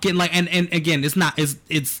talking. Like, and again, it's not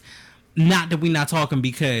that we not talking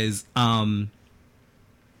because I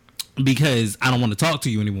don't want to talk to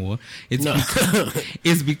you anymore.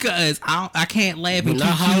 It's because I can't laugh and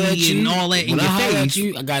kiki and all that in your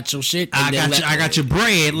face. I got your shit. I got your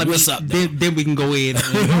bread. What's up? Then we can go in.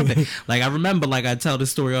 Like, I remember, like, I tell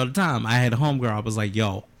this story all the time. I had a homegirl. I was like,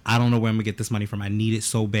 yo, I don't know where I'm gonna get this money from. I need it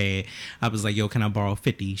so bad. I was like, yo, can I borrow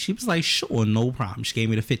 50? She was like, sure, no problem. She gave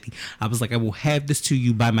me the 50. I was like, I will have this to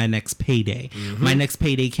you by my next payday. My next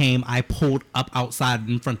payday came. I pulled up outside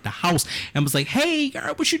in front of the house and was like, hey,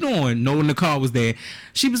 girl, what you doing? No one in the car was there.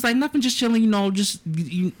 She was like, nothing, just chilling, just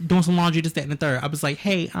doing some laundry, this, that, and the third. I was like,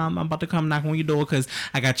 hey, I'm about to come knock on your door because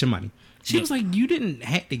I got your money. She was like, you didn't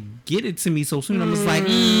have to get it to me so soon. I was like,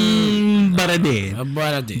 but I did.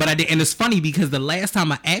 But I did. And it's funny because the last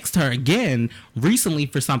time I asked her again recently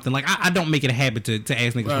for something, like, I don't make it a habit to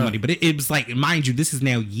ask niggas for money, but it was like, mind you, this is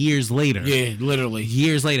now years later. Yeah, literally.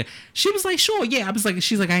 Years later. She was like, sure, yeah. I was like,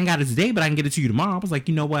 she's like, I ain't got it today, but I can get it to you tomorrow. I was like,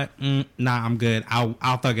 you know what? Nah, I'm good.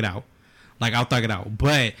 I'll thug it out. Like, I'll thug it out.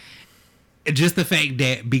 But just the fact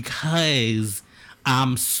that because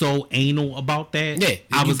I'm so anal about that,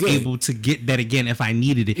 I was able to get that again if I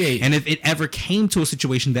needed it. Yeah. And if it ever came to a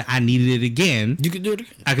situation that I needed it again, you could do it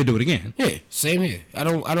again. I could do it again. Yeah, same here. I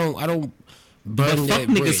don't burn that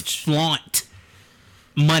bridge. Niggas flaunt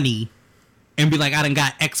money and be like, I done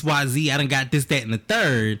got XYZ, I done got this, that, and the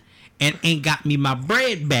third, and ain't got me my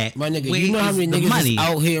bread back. My nigga, you know how many niggas is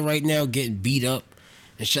out here right now getting beat up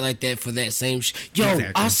and shit like that for that same shit? Yo,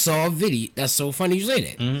 exactly. I saw a video. That's so funny you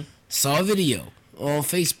say that. Saw a video on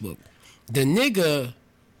Facebook. The nigga,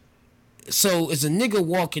 so it's a nigga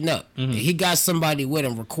walking up. And he got somebody with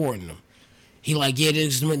him recording him. He like, yeah,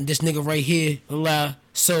 this nigga right here. Blah.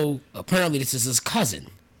 So apparently this is his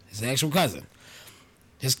cousin, his actual cousin.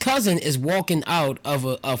 His cousin is walking out of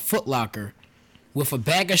a Foot Locker with a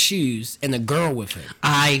bag of shoes and a girl with him.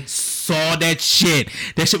 I saw that shit.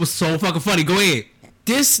 That shit was so fucking funny. Go ahead.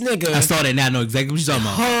 This nigga, I saw that now. I know exactly what you're talking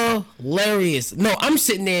about. Hilarious. No, I'm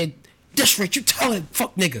sitting there. That's right, you tell that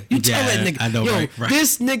fuck nigga. You tell that nigga. I know, yo, right.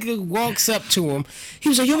 This nigga walks up to him. He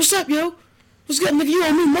was like, yo, what's up, yo? What's good, nigga? You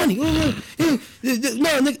owe me money. No,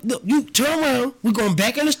 nigga, you turn around. We're going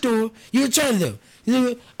back in the store. You return them.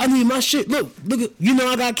 Nigga, I need my shit. Look, you know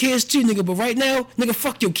I got kids too, nigga, but right now, nigga,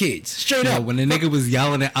 fuck your kids. Straight up. When the nigga was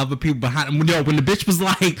yelling at other people behind him, when the bitch was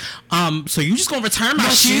like, so you just gonna return my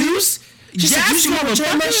shoes? She said, you just gonna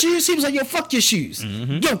return my shoes? He was like, yo, fuck your shoes.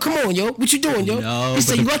 Yo, come on, yo. What you doing, yo? No, he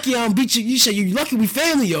said, you lucky I don't beat you. You said, you lucky we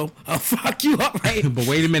family, yo. I'll fuck you up, right? But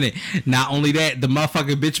wait a minute. Not only that, the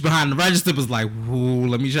motherfucking bitch behind the register was like, ooh,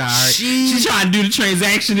 let me try. She trying to do the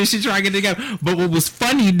transaction and she trying to get it together. But what was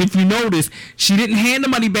funny, if you notice, she didn't hand the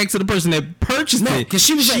money back to the person that purchased it. Because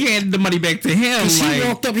she handed the money back to him. He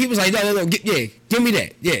walked up, he was like, no, give me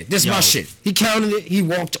that. Yeah, this is my shit. He counted it, he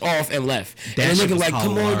walked off and left. And the nigga like,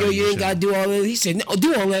 come on, yo, you ain't gotta do all that. He said, no,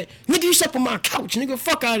 do all that. Nigga, you slept on my couch, nigga,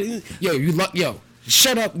 fuck out of here. Yo,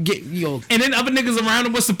 shut up, yo. And then other niggas around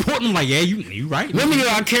him was supporting him like, yeah, you right. Remember, yo,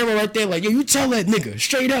 our camera right there, like, yo, you tell that nigga,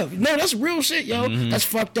 straight up. No, that's real shit, yo. That's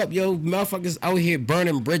fucked up, yo. Motherfuckers out here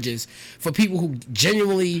burning bridges for people who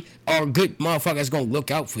genuinely are good motherfuckers gonna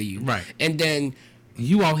look out for you. Right. And then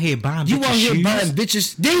you out here buying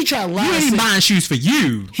bitches. Then he tried to lie. You ain't buying shoes for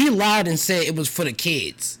you. He lied and said it was for the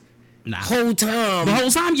kids. Nah. The whole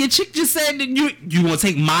time your chick just said that you want to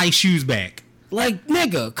take my shoes back. Like,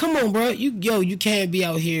 nigga, come on, bro. You can't be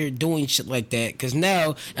out here doing shit like that. Cause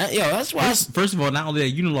now, that's why. First of all, not only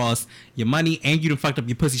that, you done lost your money and you done fucked up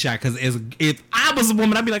your pussy shot. Cause if I was a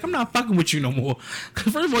woman, I'd be like, I'm not fucking with you no more.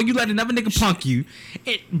 Cause first of all, you let another nigga punk you,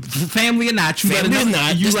 family or not, you let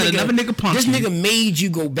another nigga punk you. This nigga made you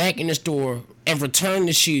go back in the store and return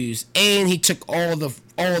the shoes, and he took all the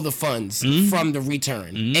funds from the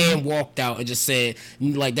return and walked out and just said,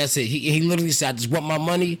 like, that's it. He literally said, I just want my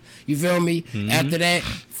money. You feel me? After that,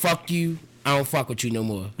 fuck you. I don't fuck with you no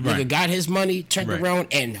more. Right. Nigga got his money, turned around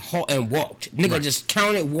and walked. Nigga just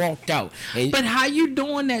counted, walked out. But how you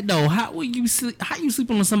doing that though? How you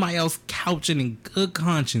sleeping on somebody else's couch and in good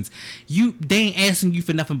conscience? They ain't asking you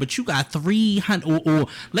for nothing, but you got 300 all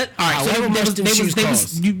right. So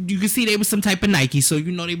you can see they was some type of Nike, so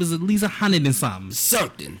you know they was at least 100 and something.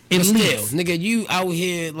 Something. But still, nigga, you out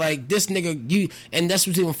here like this nigga, and that's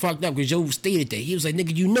what's even fucked up because Joe stated that he was like,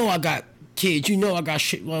 nigga, you know I got kids, you know I got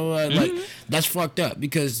shit, like that's fucked up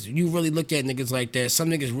because you really look at niggas like that. Some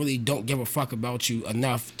niggas really don't give a fuck about you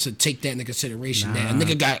enough to take that into consideration. That a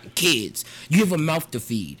nigga got kids, you have a mouth to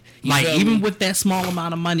feed. Like even with that small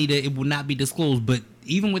amount of money that it will not be disclosed, but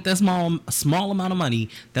even with that small amount of money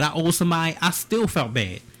that I owe somebody, I still felt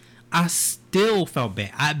bad. I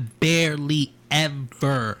barely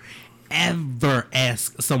ever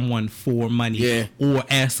ask someone for money or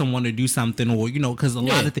ask someone to do something, or because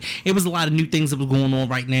it was a lot of new things that was going on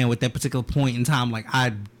right now at that particular point in time. Like,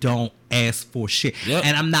 I don't ask for shit,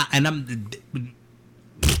 and I'm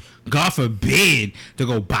God forbid to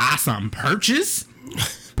go buy something, purchase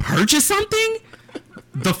something.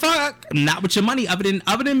 The fuck, not with your money, other than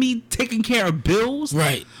me taking care of bills,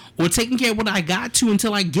 right? Or taking care of what I got to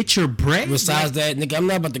until I get your bread. Besides that, nigga, I'm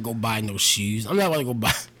not about to go buy no shoes. I'm not about to go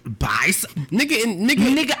buy some.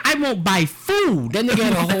 Nigga, I won't buy food. That nigga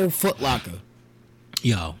had a whole Foot Locker.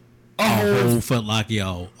 Yo. A whole Foot Locker,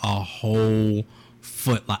 yo. A whole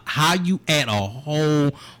Foot Locker. How you at a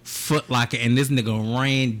whole Foot Locker and this nigga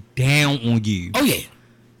ran down on you? Oh, yeah.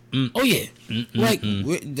 Oh, yeah. Like,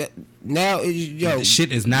 now, yo. The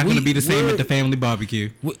shit is not going to be the same at the family barbecue.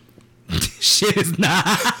 Shit is not.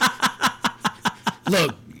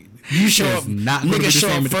 Look, you show up, nigga show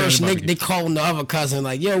up first, they calling the other cousin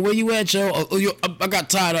like, yo, where you at, yo? I got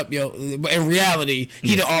tied up, yo. But in reality,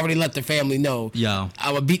 he'd already let the family know. Yo,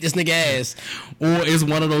 I would beat this nigga ass. Or it's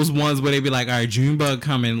one of those ones where they be like, all right, Junebug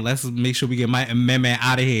coming, let's make sure we get my man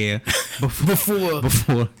out of here before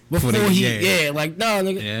he like, no,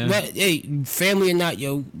 nigga. Yeah. But, hey, family or not,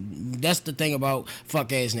 yo, that's the thing about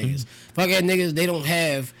fuck ass niggas. Fuck ass niggas, they don't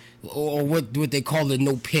have or what they call it,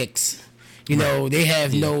 no picks. They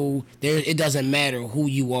have it doesn't matter who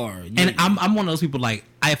you are. And I'm one of those people, like,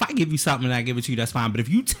 if I give you something and I give it to you, that's fine. But if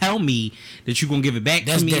you tell me that you're going to give it back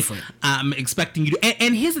to me, different. I'm expecting you to.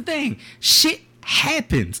 And here's the thing. Shit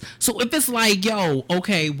happens. So if it's like, yo,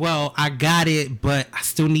 okay, well, I got it, but I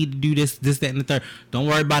still need to do this, that, and the third. Don't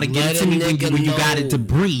worry about it. Get it to me when you got it to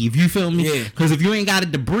breathe. You feel me? Yeah. Because if you ain't got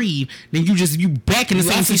it to breathe, then you back in the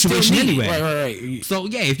same situation anyway. Right. So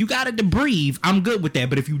yeah, if you got it to breathe, I'm good with that.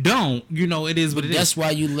 But if you don't, it is what it is. That's why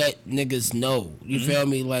you let niggas know. You feel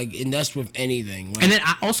me? Like, and that's with anything. Like, and then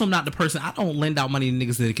I also am not the person. I don't lend out money to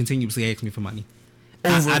niggas that continuously ask me for money.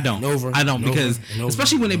 I don't because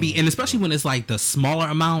especially when it's like the smaller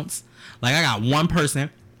amounts. Like, I got one person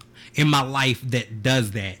in my life that does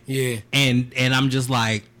that. Yeah. And I'm just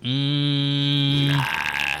like, nope.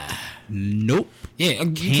 Yeah,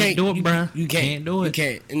 you can't do it, bro. You can't do it. You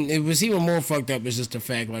can't. And it was even more fucked up. It's just the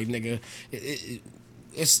fact, like, nigga,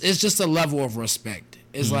 it's just a level of respect.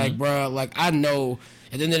 It's like, bro, like, I know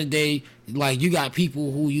at the end of the day, like, you got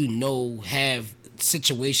people who have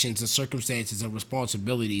situations and circumstances and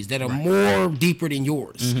responsibilities that are more deeper than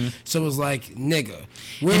yours. So it's like, nigga,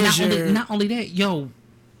 not only that, yo,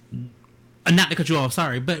 not to cut you off,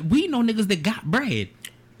 sorry, but we know niggas that got bread.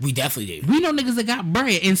 We definitely do. We know niggas that got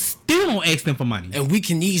bread and still don't ask them for money. And we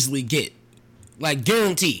can easily get, like,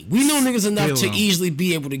 guaranteed. We know niggas enough to easily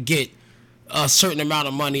be able to get a certain amount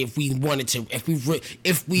of money if we wanted to.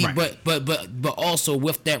 But also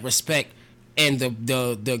with that respect and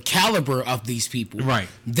the caliber of these people. Right.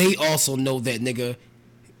 They also know that, nigga,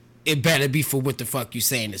 it better be for what the fuck you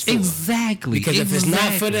saying it's for. Exactly. Because if it's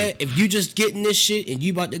not for that, if you just getting this shit and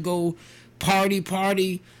you about to go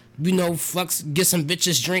party, you know, flux, get some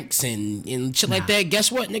bitches drinks and shit like that.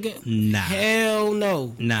 Guess what, nigga? Nah. Hell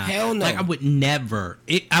no. Hell no. Like, I would never.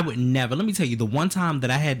 Let me tell you, the one time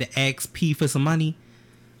that I had to ask P for some money,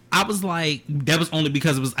 I was like, that was only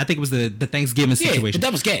because I think it was the Thanksgiving situation. Yeah, but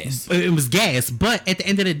that was gas. It was gas. But at the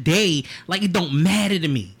end of the day, like, it don't matter to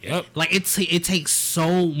me. Yep. Like, it takes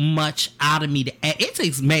so much out of me it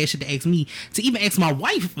takes mad shit to ask me, to even ask my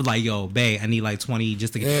wife, like, yo, babe, I need like 20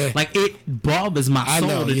 just to get, like, it bothers my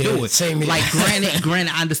soul to do it. Same like,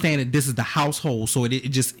 granted, I understand that this is the household, so it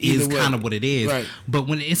just is kind of what it is. Right. But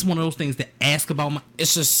when it's one of those things that ask about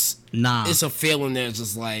it's just, it's a feeling that's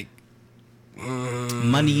just like,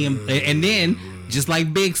 money and then just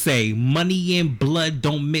like Big say, money and blood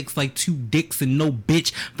don't mix like two dicks and no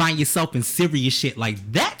bitch find yourself in serious shit.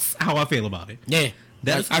 Like, that's how I feel about it. Yeah,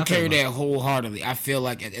 I carry that wholeheartedly. I feel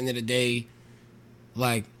like at the end of the day,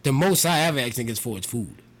 like, the most I ever ask niggas for is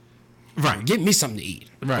food. Right. Get me something to eat.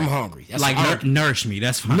 Right. I'm hungry. That's like, nourish me.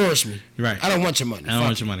 That's fine. Nourish me. Right. I don't want your money. I don't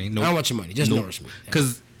want your money. Nope. I don't want your money. Just nourish me.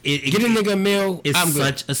 Because get a nigga a meal. It's I'm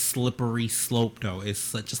such good. a slippery slope, though. It's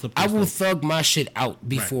such a slippery I slope. will thug my shit out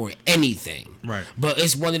before anything. Right. But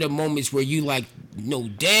it's one of the moments where you, like, know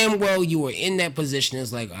damn well you were in that position.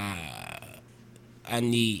 It's like, I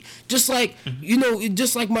need, just like, you know,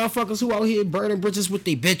 just like motherfuckers who out here burning bridges with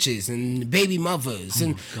their bitches and baby mothers.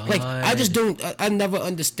 And, like, I never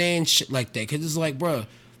understand shit like that. Because it's like, bruh,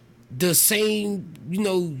 the same, you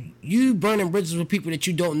know, you burning bridges with people that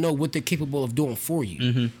you don't know what they're capable of doing for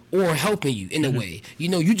you or helping you in a way. You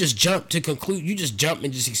know, you just jump to conclude, you just jump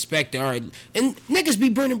and just expect, all right. And niggas be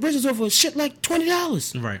burning bridges over shit like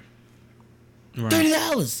 $20. Right.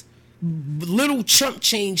 $30. Little chump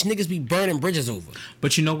change niggas be burning bridges over.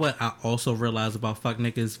 But you know what I also realized about fuck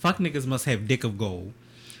niggas? Fuck niggas must have dick of gold.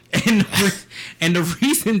 And the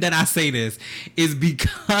reason that I say this is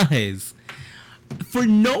because, for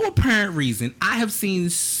no apparent reason, I have seen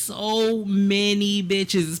so many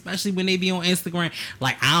bitches, especially when they be on Instagram,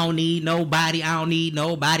 like, I don't need nobody,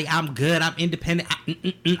 I'm good, I'm independent,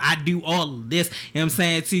 I do all of this, you know what I'm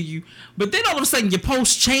saying to you. But then all of a sudden your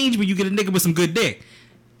posts change when you get a nigga with some good dick.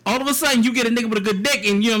 All of a sudden you get a nigga with a good dick,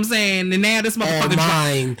 and you know what I'm saying, and now this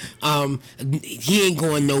motherfucker he ain't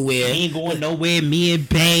going nowhere. Me and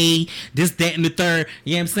Bay, this, that, and the third,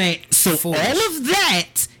 you know what I'm saying. So all of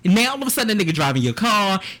that, and now all of a sudden the nigga driving your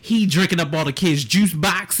car, he drinking up all the kids' juice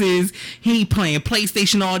boxes, he playing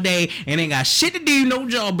PlayStation all day, and ain't got shit to do, no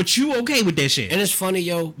job, but you okay with that shit. And it's funny,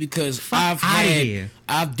 yo, because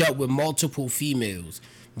I've dealt with multiple females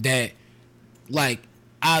that, like,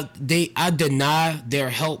 I deny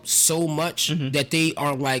their help so much that they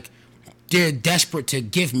are like, they're desperate to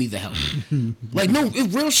give me the help. Like, no,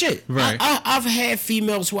 it's real shit. Right. I've had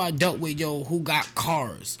females who I dealt with, yo, who got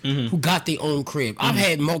cars, who got their own crib. I've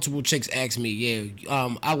had multiple chicks ask me,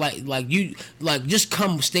 I like you, like, just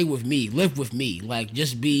come stay with me, live with me, like,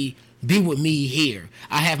 just be with me here.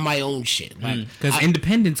 I have my own shit. Like, because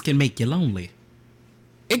independence can make you lonely.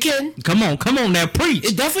 It can. Come on now, preach.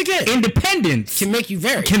 It definitely can. Independence can make you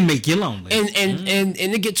lonely. And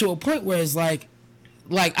it get to a point where it's like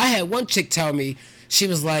I had one chick tell me, she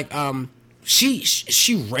was like,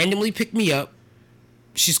 she randomly picked me up,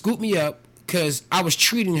 she scooped me up because I was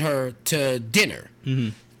treating her to dinner.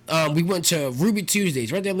 We went to Ruby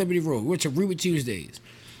Tuesdays right there on Liberty Road. We went to Ruby Tuesdays.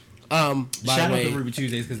 Shout out to Ruby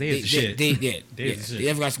Tuesdays because they shit. They did. They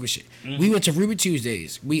ever got some good shit. We went to Ruby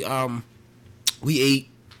Tuesdays. We ate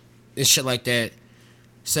and shit like that.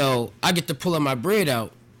 So I get to pull my bread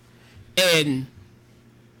out and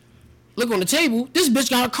look on the table. This bitch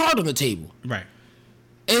got her card on the table. Right.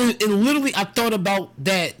 And literally I thought about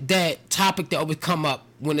that topic that always come up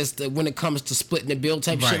when it comes to splitting the bill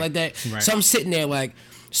type shit like that. Right. So I'm sitting there like,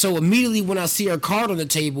 so immediately when I see her card on the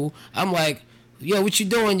table, I'm like, yo, what you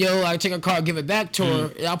doing, yo? I take her card, give it back to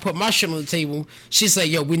her, and I'll put my shit on the table. She say,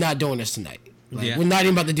 yo, we not doing this tonight. Like, we're not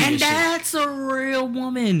even about to do this shit. And that's a real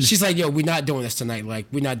woman. She's like, yo, we're not doing this tonight. Like,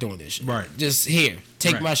 we're not doing this shit. Right.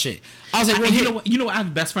 Take my shit. I was like, well, you know what? I have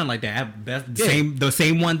a best friend like that. I have the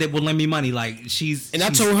same one that will lend me money. Like, she's I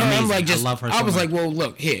told her, amazing. I'm like, I love her. I was like, well,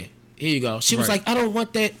 look, here you go. She was like, I don't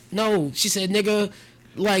want that. No. She said, nigga,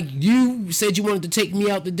 like, you said you wanted to take me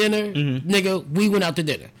out to dinner. Nigga, we went out to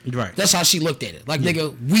dinner. Right. That's how she looked at it. Like,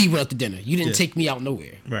 nigga, we went out to dinner. You didn't take me out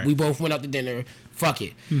nowhere. Right. We both went out to dinner. Fuck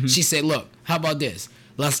it. She said, look, how about this?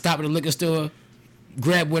 Let's stop at the liquor store,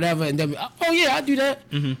 grab whatever, and then, oh yeah, I do that.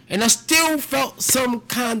 And I still felt some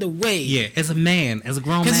kind of way. Yeah, as a man, as a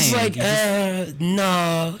grown man. Because it's like,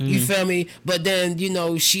 nah, you feel me? But then, you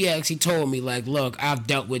know, she actually told me, like, look, I've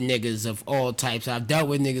dealt with niggas of all types. I've dealt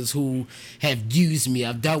with niggas who have used me.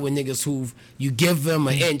 I've dealt with niggas who you give them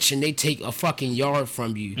an inch and they take a fucking yard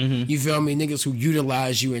from you. You feel me? Niggas who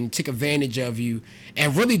utilize you and take advantage of you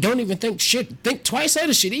and really don't even think twice out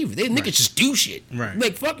of shit either. They niggas just do shit. Right.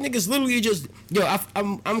 Like, fuck niggas literally just, yo,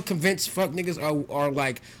 I'm convinced fuck niggas are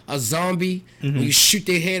like a zombie when you shoot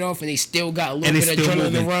their head off and they still got a little bit of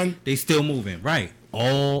adrenaline to run. They still moving, right.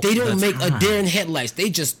 They don't make a deer in headlights.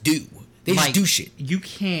 They just do. They just do shit. You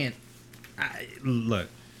can't look,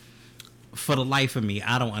 for the life of me,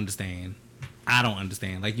 I don't understand.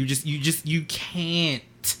 Like, you can't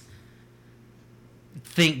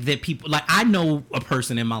think that people, like, I know a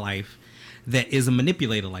person in my life that is a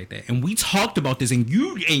manipulator like that, and we talked about this, and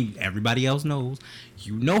everybody else knows,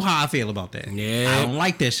 you know how I feel about that. Yeah, I don't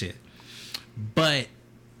like that shit. But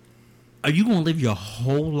are you gonna live your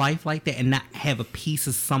whole life like that and not have a piece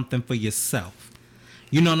of something for yourself?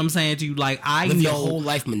 You know what I'm saying to you? Like, I live know your whole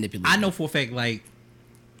life manipulated. I know for a fact, like,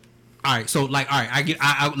 all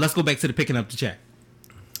right, let's go back to the picking up the check.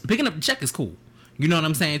 Picking up the check is cool. You know what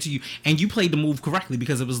I'm saying to you? And you played the move correctly,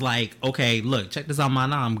 because it was like, okay, look, check this out,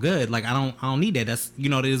 I'm good. Like, I don't need that. That's, you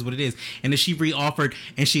know, it is what it is. And if she reoffered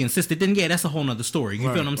and she insisted, then yeah, that's a whole nother story. You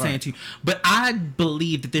feel what I'm saying to you? But I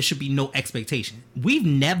believe that there should be no expectation.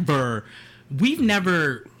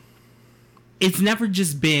 It's never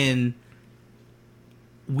just been,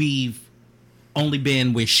 we've only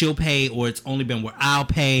been where she'll pay, or it's only been where I'll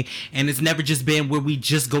pay, and it's never just been where we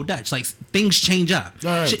just go Dutch. Like, things change up.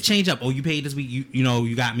 Right. Shit change up. Oh, you paid this week. You know,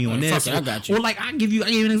 you got me on this. I got you. Or like, I give you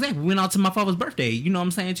an example. We went out to my father's birthday. You know what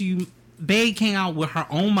I'm saying to you? Babe came out with her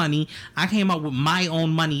own money. I came out with my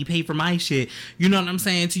own money. Paid for my shit. You know what I'm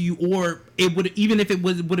saying to you? Or it would, even if it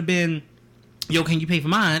would have been, yo, can you pay for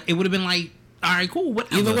mine? It would have been like, all right, cool,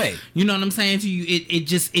 whatever. Either way. You know what I'm saying to you? It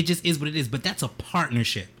just is what it is. But that's a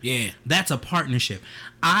partnership. Yeah. That's a partnership.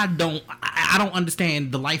 I don't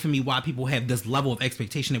understand the life of me why people have this level of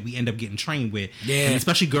expectation that we end up getting trained with. Yeah. And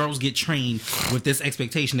especially girls get trained with this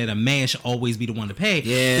expectation that a man should always be the one to pay.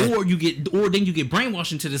 Yeah. Or then you get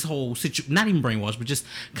brainwashed into this whole not even brainwashed, but just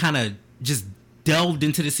kind of just delved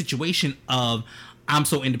into the situation of, I'm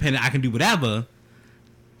so independent, I can do whatever.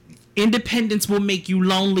 Independence will make you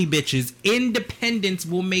lonely, bitches. Independence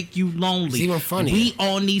will make you lonely. It's even funny. We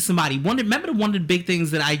all need somebody. Remember one of the big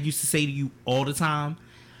things that I used to say to you all the time?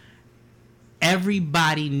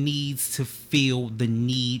 Everybody needs to feel the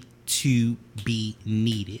need to be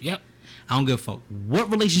needed. Yep. I don't give a fuck what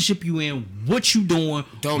relationship you in, what you doing,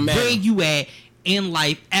 don't matter. Where you at in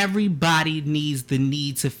life. Everybody needs the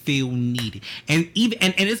need to feel needed, and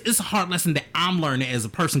it's a hard lesson that I'm learning as a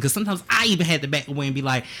person, because sometimes I even had to back away and be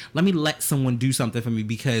like, let me let someone do something for me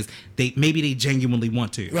because maybe they genuinely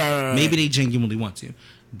want to. Right. Maybe they genuinely want to.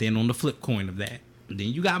 Then on the flip coin of that, then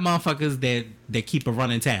you got motherfuckers that keep a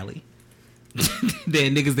running tally. They're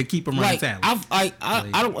niggas that keep a running tally. I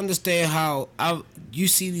don't understand how you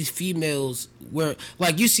see these females where,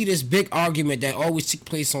 like, you see this big argument that always takes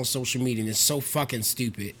place on social media, and it's so fucking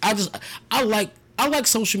stupid. I like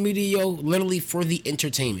social media, yo, literally for the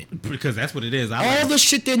entertainment. Because that's what it is. All the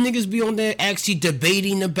shit that niggas be on there actually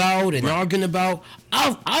debating about and arguing about.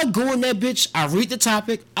 I go in that bitch, I read the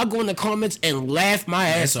topic, I go in the comments and laugh my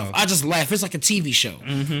ass off. I just laugh. It's like a TV show.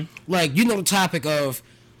 Like, you know the topic of,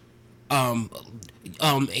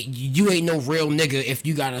 you ain't no real nigga if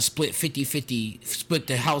you gotta split 50-50, split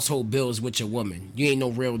the household bills with your woman. You ain't no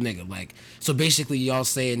real nigga. Like, so basically y'all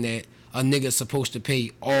saying that a nigga's supposed to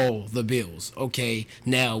pay all the bills. Okay,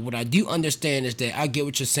 now what I do understand is that I get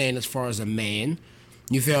what you're saying as far as a man.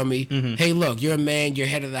 You feel me? Hey, look, you're a man, you're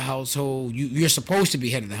head of the household. You're supposed to be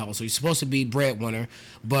head of the household. You're supposed to be breadwinner.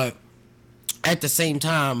 But at the same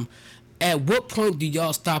time, at what point do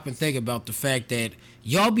y'all stop and think about the fact that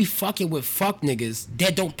y'all be fucking with fuck niggas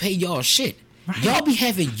that don't pay y'all shit? Right. Y'all be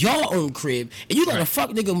having your own crib, and you let a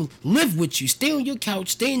fuck nigga live with you, stay on your couch,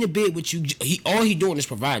 stay in the bed with you. All he doing is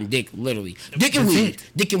providing dick, literally. Dick and weed.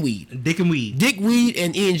 Dick, weed,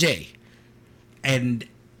 and E&J. and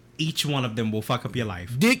each one of them will fuck up your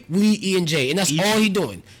life. Dick, weed, E and J, and that's all he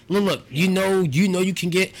doing. Look, you know you can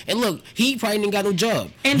get, and look, he probably ain't got no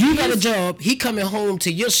job. And you got a job. He coming home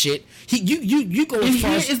to your shit. You go. And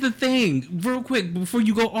here is the thing, real quick, before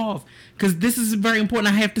you go off, because this is very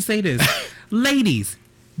important. I have to say this, ladies.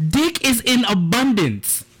 Dick is in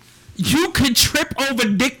abundance. You could trip over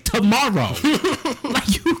dick tomorrow.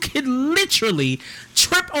 Like, you could literally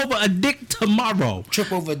trip over a dick tomorrow.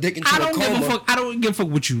 Trip over a dick into a coma. I don't give a fuck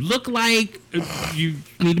what you look like. You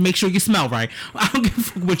need to make sure you smell right. I don't give a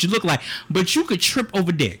fuck what you look like. But you could trip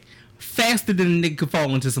over dick faster than a nigga could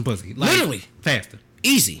fall into some pussy. Like, literally. Faster.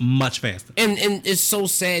 Easy. Much faster. And it's so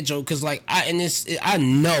sad, Joe, because, like, I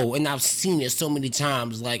know, and I've seen it so many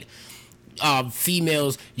times, like,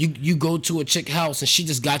 females, you go to a chick house and she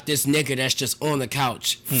just got this nigga that's just on the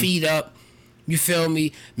couch, feet up, you feel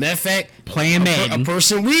me? Matter of fact, playing Madden. A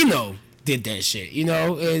person we know did that shit, you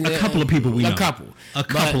know. And, a couple of people we know. A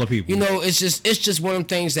couple of people. You know, it's just one of them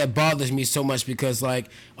things that bothers me so much because, like,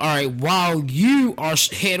 all right, while you are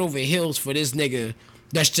head over heels for this nigga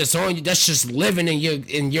that's just on you, that's just living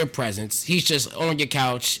in your presence, he's just on your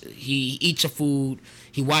couch, he eats your food,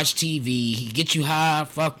 he watch TV, he get you high,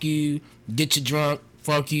 fuck you, get you drunk,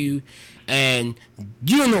 fuck you, and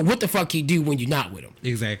you don't know what the fuck he do when you're not with him.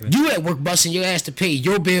 Exactly. You at work busting your ass to pay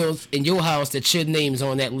your bills in your house that your name's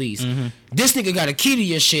on that lease. Mm-hmm. This nigga got a key to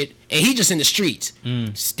your shit, and he just in the streets,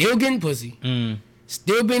 still getting pussy,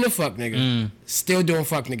 still being a fuck nigga, still doing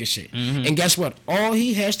fuck nigga shit. Mm-hmm. And guess what? All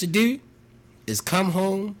he has to do is come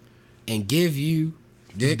home and give you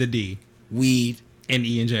dick, the D, weed, and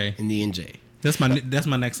E and J. And E and J. That's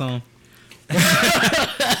my next song.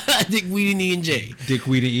 Dick, weed, and E and J. Dick,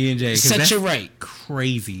 weed, and E and J. Set you right.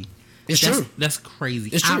 Crazy. It's true. That's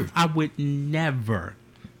crazy. It's true. I would never.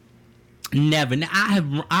 Now,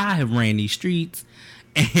 I have ran these streets,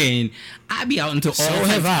 and I be out until so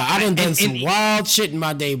have I. I done some wild shit in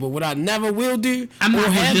my day, but what I never will do, I'm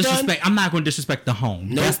not going to disrespect the home.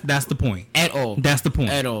 Nope. That's the point. At all. That's the point.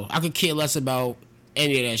 At all. I could care less about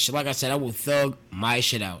any of that shit. Like I said, I will thug my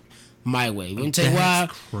shit out my way. Let me tell you why.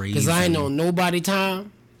 Because I ain't on nobody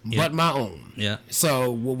time but my own. Yeah. So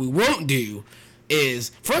what we won't do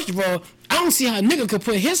is, first of all, I don't see how a nigga could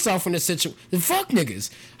put himself in a situation. The fuck niggas.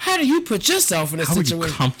 How do you put yourself in a situation? How are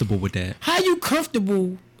you comfortable with that? How you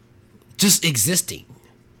comfortable just existing?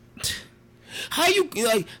 How you,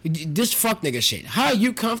 like, this fuck nigga shit. How are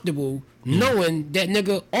you comfortable knowing that,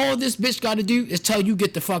 nigga, all this bitch got to do is tell you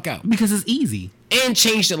get the fuck out? Because it's easy. And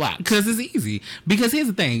change the lock. Because it's easy. Because here's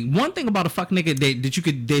the thing. One thing about a fuck nigga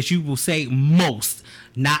that you will say most,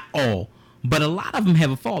 not all, but a lot of them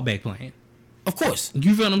have a fallback plan. Of course.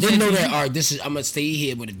 You feel what I'm saying? They know that, all right, I'm going to stay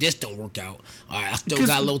here, but if this don't work out, all right, I still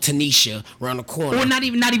got a little Tanisha around the corner. Or not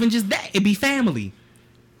even just that. It be family.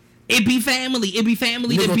 It be family.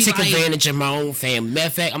 We're going to take advantage of my own family. Matter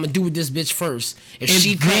of fact, I'm going to do with this bitch first. If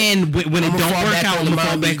she then, when it don't work out, I'm going to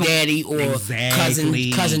fall back on daddy or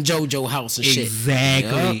cousin JoJo house and shit.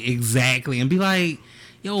 Exactly. And be like,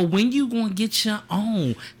 yo, when you gonna get your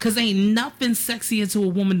own? Cause ain't nothing sexier to a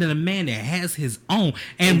woman than a man that has his own,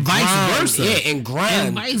 and vice versa. Yeah, and grind.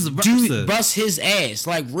 And vice versa. Dude, bust his ass,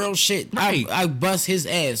 like real shit. Right. I bust his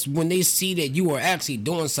ass when they see that you are actually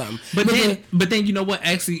doing something. But then you know what?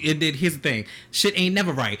 Actually, here's the thing. Shit ain't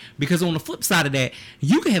never right. Because on the flip side of that,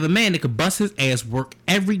 you can have a man that could bust his ass, work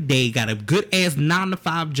every day, got a good ass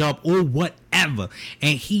 9-to-5 job or whatever,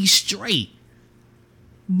 and he's straight.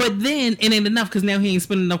 But then it ain't enough because now he ain't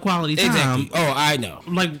spending enough quality time. Exactly. Oh, I know.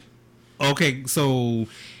 Like, okay, so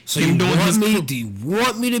you do you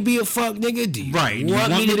want me to be a fuck nigga? Do you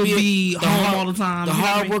want me to be home all the time? The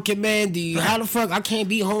hard-working man? How the fuck I can't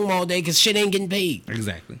be home all day because shit ain't getting paid?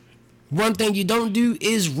 Exactly. One thing you don't do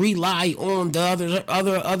is rely on the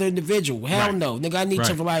other individual. Hell no. Nigga, I need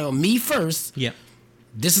to rely on me first. Yeah.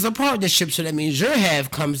 This is a partnership, so that means your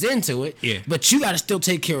half comes into it. Yeah. But you got to still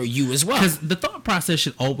take care of you as well. Because the thought process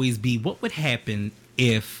should always be, what would happen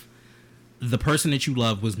if the person that you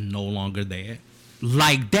love was no longer there?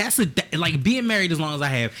 Like, like being married as long as I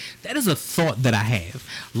have, that is a thought that I have.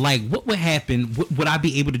 Like, what would happen? Would I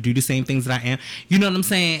be able to do the same things that I am? You know what I'm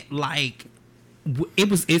saying? Like,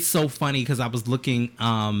 it's so funny because I was looking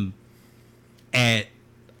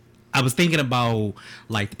I was thinking about,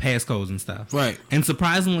 like, the passcodes and stuff. Right. And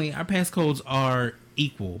surprisingly, our passcodes are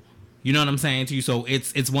equal. You know what I'm saying to you? So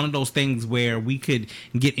it's one of those things where we could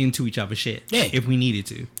get into each other's shit if we needed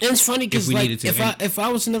to. And it's funny because, like, if I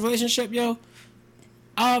was in a relationship, yo,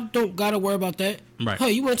 I don't gotta worry about that. Right.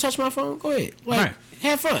 Hey, you want to touch my phone? Go ahead. Like, right.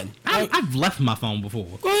 Have fun. I've left my phone before.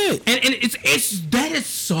 Go ahead. And that is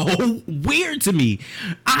so weird to me.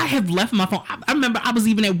 I have left my phone. I remember I was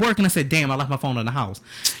even at work and I said, "Damn, I left my phone in the house."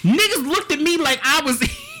 Niggas looked at me like I was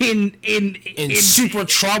in super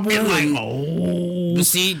trouble. And like, oh. But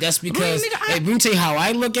see, that's because let me tell you how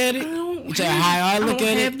I look at it. I don't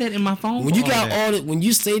have that in my phone. When you got all that, when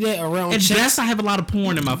you say that around chicks, best I have a lot of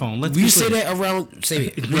porn in my phone. When you say that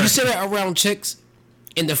around chicks,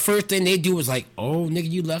 and the first thing they do is like, "Oh,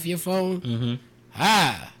 nigga, you left your phone."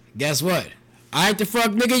 Mm-hmm. Guess what? I ain't the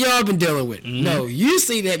fuck nigga y'all been dealing with. Mm-hmm. No, you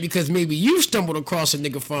say that because maybe you stumbled across a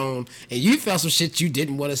nigga phone and you found some shit you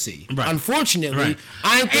didn't want to see. Right. Unfortunately,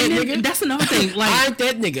 I ain't that nigga. That's another thing. Like, I ain't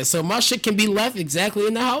that nigga. So my shit can be left exactly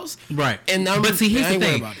in the house. Right. And but see, here's the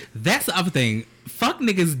thing. That's the other thing. Fuck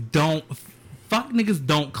niggas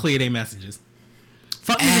don't clear their messages.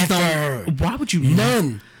 Fuck niggas don't. Why would you?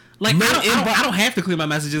 None. Like, I don't have to clear my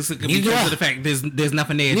messages because of the fact there's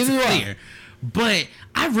nothing there to clear. But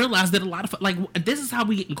I realized that a lot of this is how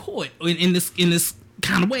we getting caught in this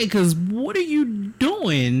kind of way. Because what are you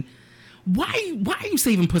doing? Why are you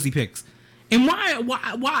saving pussy pics? And why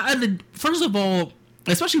are the, first of all,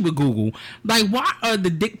 especially with Google, like, why are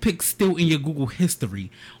the dick pics still in your Google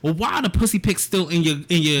history? Or why are the pussy pics still in your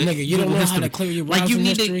nigga, you Google don't know history? How to clear your browser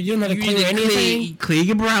history. You don't know how to clear anything. Clear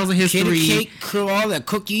your browser history. Clear the cake, clear all the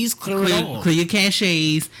cookies, clear it all. Clear your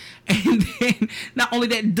caches. And then, not only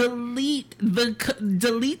that, delete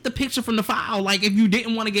the picture from the file. Like, if you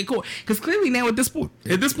didn't want to get caught, because clearly now at this point,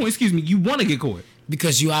 you want to get caught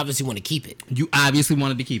because you obviously want to keep it. You obviously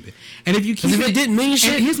wanted to keep it, and if you keep it didn't mean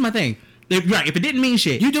shit. Here's my thing, right? If it didn't mean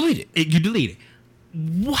shit, you delete it. You delete it.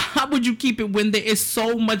 Why would you keep it when there is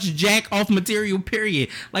so much jack off material? Period.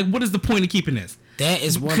 Like, what is the point of keeping this? That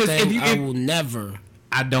is one thing I will never.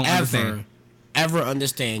 I don't understand. Ever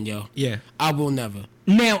understand, yo. Yeah. I will never.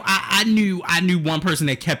 Now, I knew one person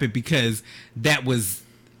that kept it because it was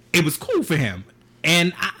cool for him.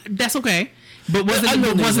 And that's okay. But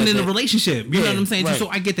wasn't in a relationship. You know what I'm saying? Right. So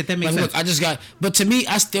I get that makes sense. Look, but to me,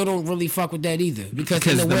 I still don't really fuck with that either. Because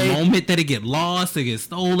the moment that it get lost, it gets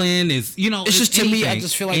stolen, it's just to me, I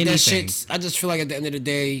just feel like that shit's, I just feel like at the end of the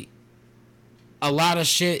day, a lot of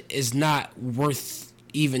shit is not worth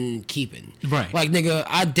even keeping. Right. Like, nigga,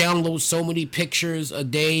 I download so many pictures a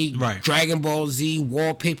day, right. Dragon Ball Z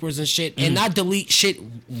wallpapers and shit, and I delete shit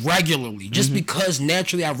regularly just because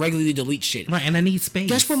naturally I regularly delete shit. Right, and I need space.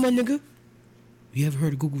 Guess what, my nigga? You ever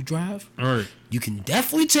heard of Google Drive? All right. You can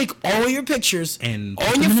definitely take all your pictures and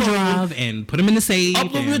on your phone, drive and put them in the save,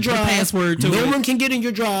 upload them in the drive. Password to no one can get in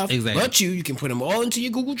your drive, exactly. But you can put them all into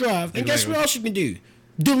your Google Drive. And guess what else you can do?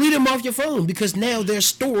 Delete them off your phone because now they're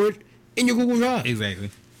stored in your Google Drive.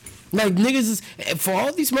 Exactly. Like, niggas is, for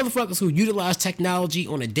all these motherfuckers who utilize technology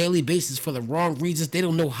on a daily basis for the wrong reasons, they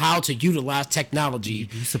don't know how to utilize technology. You'd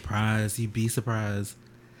be surprised.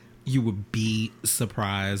 You would be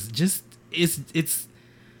surprised. Just, it's,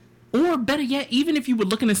 or better yet, even if you were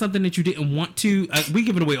looking at something that you didn't want to, we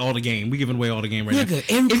giving away all the game. We giving away all the game right now.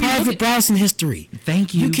 In private browsing history.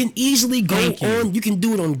 Thank you. You can easily go on, you can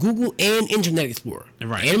do it on Google and Internet Explorer.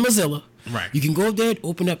 Right. And Mozilla. Right. You can go up there and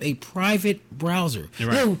open up a private browser.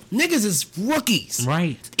 Right. Yo, niggas is rookies.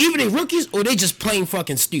 Right. Either they rookies or they just plain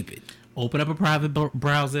fucking stupid. Open up a private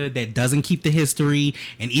browser that doesn't keep the history,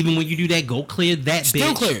 and even when you do that, go clear that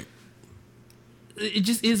Still clear. It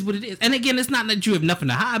just is what it is. And again, it's not that you have nothing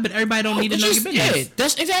to hide, but everybody don't need to know your business. Yeah,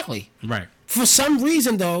 that's exactly. Right. For some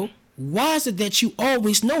reason, though, why is it that you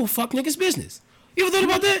always know fuck niggas' business? You ever thought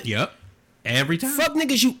about that? Yep. Every time. Fuck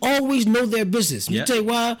niggas, you always know their business. Yep. You tell you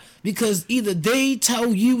why? Because either they tell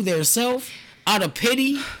you their self out of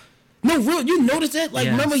pity. No, real, you notice that? Like,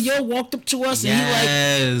 remember yo walked up to us and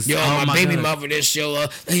he like, yo, my baby mother this yo,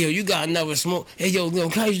 hey, yo, you got another smoke. Hey, yo,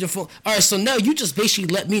 can I use your phone? All right, so now you just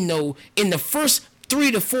basically let me know in the first 3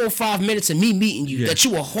 to 4 or 5 minutes of me meeting you that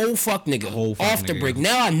you a whole fuck nigga off the break.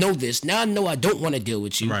 Now I know this. Now I know I don't want to deal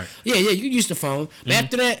with you. Right. Yeah, you use the phone. But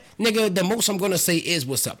after that, nigga, the most I'm going to say is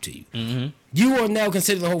what's up to you. Mm-hmm. You are now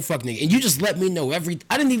considered the whole fuck nigga. And you just let me know I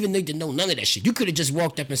didn't even need to know none of that shit. You could have just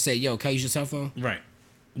walked up and said, yo, can I use your cell phone? Right.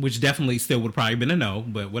 Which definitely still would have probably been a no,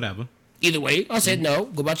 but whatever. Either way, I said no,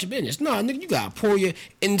 go about your business. No, nigga, you got to pour your...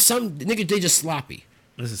 And some niggas, they just sloppy.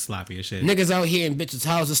 This is sloppy as shit. Niggas out here in bitches'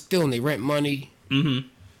 houses still and they rent money. Mm-hmm.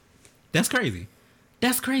 That's crazy.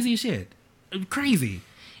 That's crazy as shit. Crazy.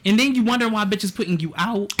 And then you wonder why bitches putting you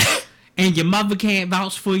out and your mother can't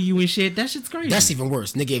vouch for you and shit. That shit's crazy. That's even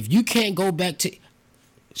worse. Nigga, if you can't go back to...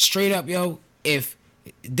 Straight up, yo, if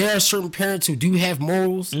there are certain parents who do have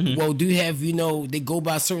morals. Well, do have, they go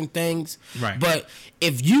by certain things. Right. But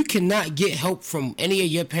if you cannot get help from any of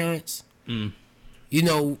your parents, is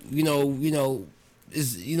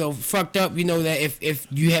fucked up. That if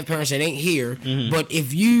you have parents that ain't here, but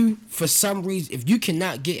if you, for some reason, if you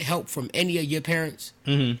cannot get help from any of your parents,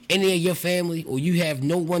 any of your family, or you have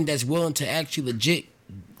no one that's willing to actually legit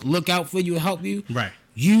look out for you and help you, right?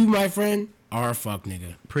 You, my friend, are a fuck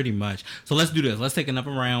nigga. Pretty much. So let's do this. Let's take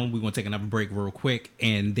another round. We're going to take another break real quick,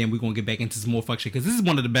 and then we're going to get back into some more fuck shit, because this is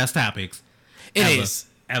one of the best topics. It is.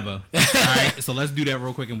 Ever. All right? So let's do that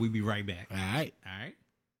real quick, and we'll be right back. All right.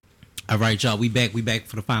 All right, y'all. We back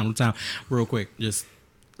for the final time. Real quick, just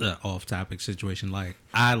off-topic situation. Like,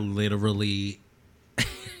 I literally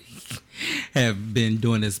have been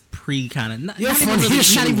doing this kind of not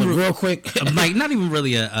even real quick, like not even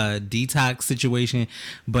really a detox situation,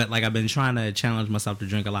 but like I've been trying to challenge myself to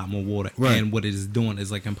drink a lot more water, right. And what it is doing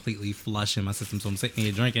is like completely flushing my system. So I'm sitting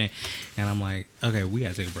here drinking, and I'm like, okay, we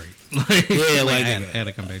gotta take a break. I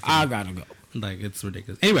gotta come back. I gotta go. Like, it's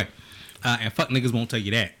ridiculous. Anyway, and fuck niggas won't tell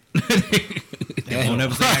you that. They won't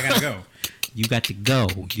ever say I gotta go. You got to go.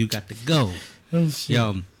 You got to go. Oh, shit.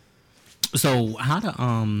 Yo. So how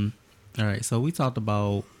to all right, so we talked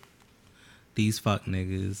about these fuck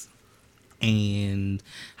niggas and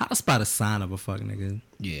how to spot a sign of a fuck nigga.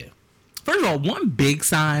 Yeah. First of all, one big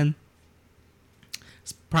sign,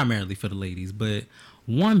 it's primarily for the ladies, but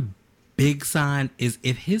one big sign is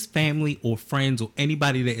if his family or friends or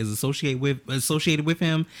anybody that is associated with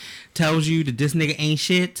him tells you that this nigga ain't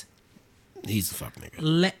shit. He's a fuck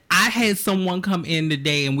nigga. I had someone come in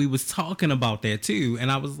today and we was talking about that too,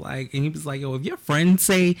 and I was like, and he was like, yo, if your friends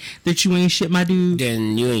say that you ain't shit, my dude,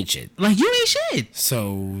 then you ain't shit. Like, you ain't shit.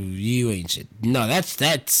 So you ain't shit. No,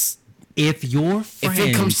 that's if your friends, if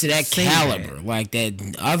it comes to that caliber, like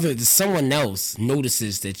that, someone else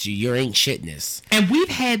notices that you ain't shitness. And we've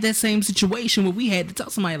had that same situation where we had to tell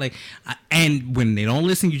somebody like, and when they don't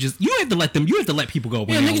listen, you have to let them. You have to let people go.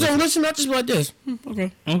 When niggas don't listen. Not just like this.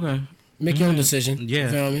 Okay. Make your own decision. Yeah. You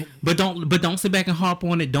feel me? But don't sit back and harp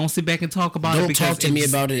on it. Don't sit back and talk about it. Don't talk to me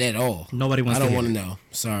about it at all. Nobody wants to. I don't want to know.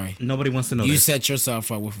 Sorry. Nobody wants to know. You set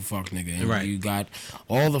yourself up with a fuck nigga. And right. You got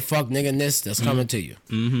all the fuck nigga-ness that's coming to you.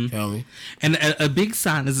 Mm-hmm. Feel me? And a big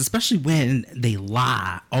sign is especially when they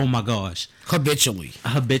lie. Oh my gosh. Habitually.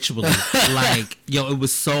 Like, yo, it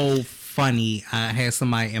was so funny. I had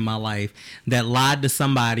somebody in my life that lied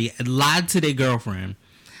to their girlfriend,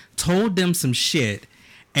 told them some shit.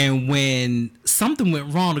 And when something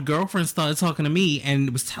went wrong, the girlfriend started talking to me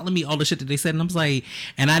and was telling me all the shit that they said. And I was like,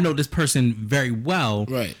 and I know this person very well.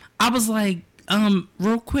 Right. I was like,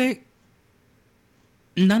 real quick,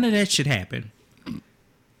 none of that shit happened.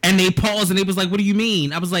 And they paused and they was like, what do you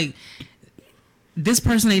mean? I was like, this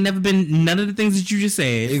person ain't never been none of the things that you just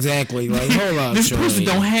said. Exactly. Like, hold on. This person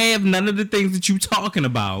don't have none of the things that you talking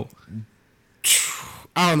about.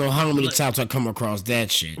 I don't know how many times I come across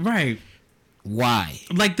that shit. Right. Why?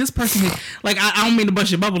 Like, this person is, like, I don't mean to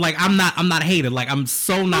bust your bubble. Like, I'm not a hater. Like, I'm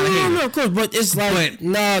so not a hater. No, of course, but it's like,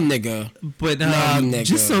 nah, nigga. But nigga.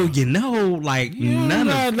 Just so you know, like, none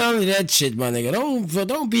of that shit, my nigga.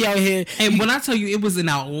 Don't be out here. And when I tell you it was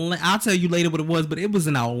I'll tell you later what it was, but it was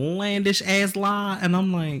an outlandish ass lie, and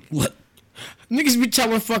I'm like, what? Niggas be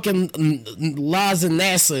telling fucking lies in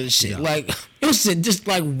NASA and shit. Yeah. Like, it was just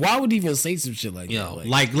like, why would he even say some shit like that?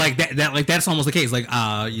 Like that that's almost the case. Like,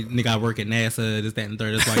 nigga, I work at NASA, this, that, and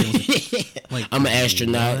third. That's why you like, I'm an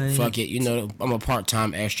astronaut. What? Fuck it. I'm a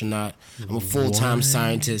part-time astronaut. I'm a full-time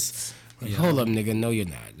scientist. Like, hold up, nigga. No, you're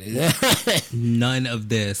not. None of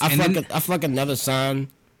this. I feel like another sign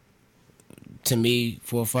to me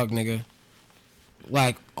for a fuck nigga,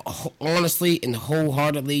 like, honestly and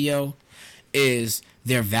wholeheartedly, yo, is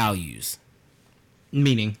their values.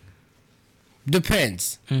 Meaning?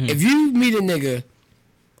 Depends. Mm-hmm. If you meet a nigga,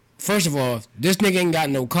 first of all, this nigga ain't got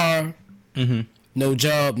no car, no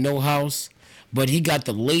job, no house, but he got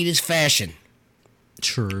the latest fashion.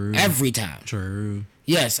 True. Every time. True.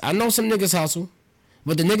 Yes, I know some niggas hustle,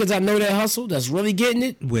 but the niggas I know that hustle, that's really getting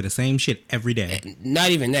it, wear the same shit every day. Not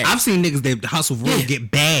even that. I've seen niggas that hustle for real get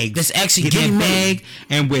bags. That's actually getting bag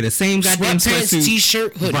and wear the same goddamn sweatpants,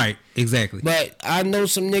 t-shirt, hoodie. Right, exactly. But I know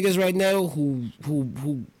some niggas right now who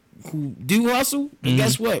do hustle, and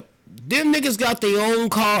guess what? Them niggas got their own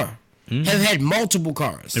car. Have had multiple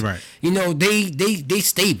cars. Right. You know, they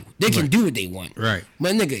stable. They can do what they want. Right.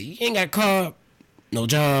 But nigga, you ain't got a car, no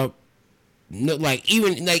job, no,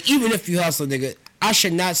 even if you hustle, nigga, I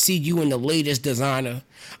should not see you in the latest designer.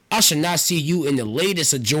 I should not see you in the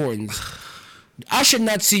latest of Jordans. I should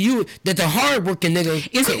not see you that the hardworking nigga.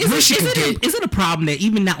 Is it a problem that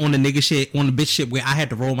even not on the nigga shit, on the bitch shit where I had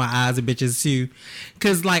to roll my eyes at bitches too?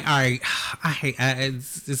 Because like, all right,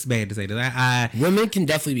 it's bad to say that. Women can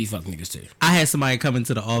definitely be fuck niggas too. I had somebody come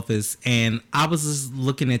into the office and I was just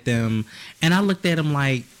looking at them and I looked at them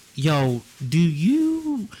like, yo, do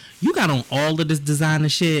you got on all of this designer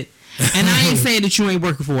shit? And I ain't saying that you ain't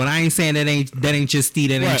working for it. I ain't saying that ain't your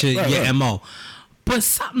steed, that ain't your MO. But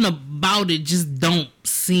something about it just don't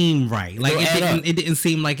seem right. Like it didn't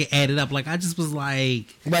seem like it added up. Like I just was like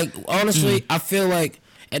honestly, I feel like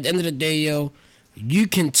at the end of the day, yo, you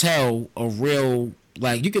can tell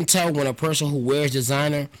you can tell when a person who wears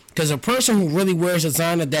designer, because a person who really wears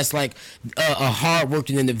designer, that's like a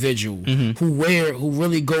hard-working individual who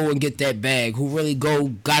really go and get that bag, who really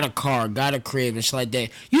got a car, got a crib and shit like that.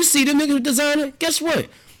 You see them niggas with designer, guess what?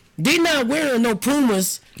 They not wearing no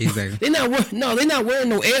Pumas. Exactly. They're not wearing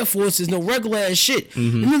no Air Forces, no regular ass shit.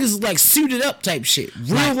 Them niggas is like suited up type shit.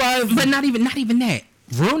 Real life, but not even that.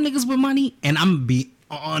 Real niggas with money, and I'm gonna be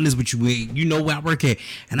honest with you, you know where I work at,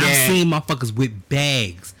 and I've seen motherfuckers with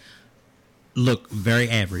bags look very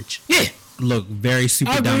average. Yeah, look very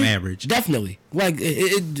super dumb average. Definitely, like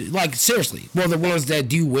like seriously. Well, the ones that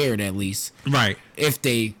do wear it at least, right? If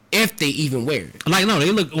they even wear it, like no,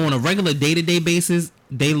 they look on a regular day-to-day basis.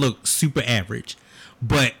 They look super average,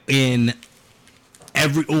 but in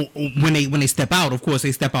when they step out, of course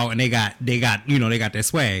they step out and they got their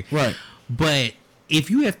swag, right? But if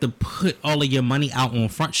you have to put all of your money out on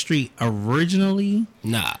Front Street originally,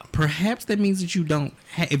 perhaps that means that you don't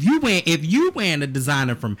if you wearing a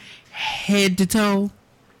designer from head to toe,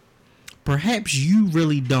 perhaps you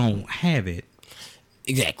really don't have it.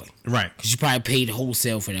 Exactly. Right. Because you probably paid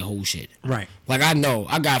wholesale for that whole shit. Right. Like I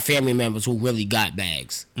got family members who really got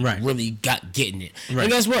bags. Right. Really got getting it. Right.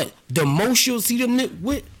 And guess what? The most you'll see them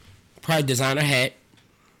with, probably designer hat,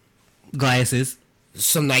 glasses,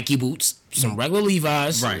 some Nike boots, some regular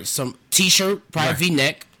Levi's, right, some t-shirt, probably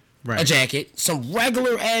V-neck, a jacket, some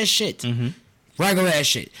regular ass shit. Regular ass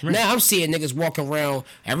shit. Right. Now I'm seeing niggas walking around,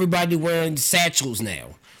 everybody wearing satchels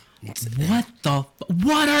now.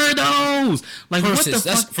 What are those? Like purses.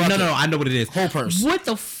 What the fuck? No, I know what it is. Whole purse. What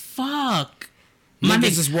the fuck? My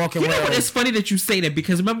niggas is walking around. You know what? It's funny that you say that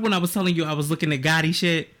because remember when I was telling you I was looking at Gotti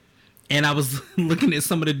shit? And I was looking at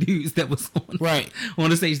some of the dudes that was on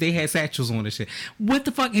the stage. They had satchels on and shit. What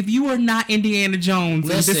the fuck? If you are not Indiana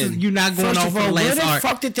Jones, you're not going off for the last art. Where the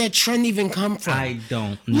fuck did that trend even come from? I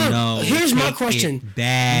don't know. Here's my question.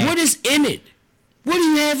 What is in it? What do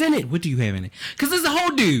you have in it? What do you have in it? Because as a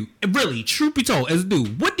whole dude, really, truth be told, as a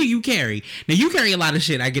dude, what do you carry? Now, you carry a lot of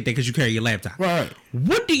shit. I get that because you carry your laptop. Right.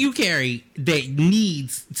 What do you carry that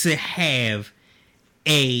needs to have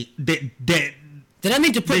that I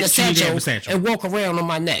need to put in a satchel and walk around on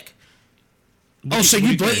my neck? So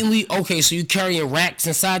you blatantly... Okay, so you carrying racks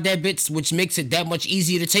inside that bitch, which makes it that much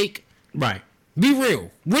easier to take? Right. Be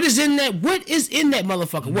real. What is in that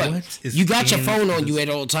motherfucker? What you got your phone on you at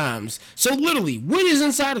all times. So literally, what is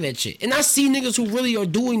inside of that shit? And I see niggas who really are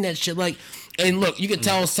doing that shit. Like, and look, you can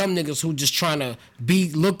tell some niggas who just trying to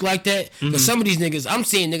look like that. But some of these niggas, I'm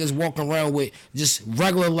seeing niggas walking around with just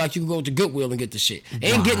regular, like you can go to Goodwill and get the shit.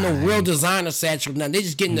 They ain't getting a real designer satchel now. They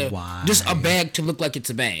just getting just a bag to look like it's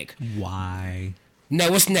a bag. Why?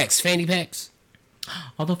 Now what's next? Fanny packs?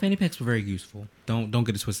 Although fanny packs were very useful. Don't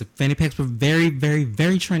get it twisted. Fanny packs were very, very,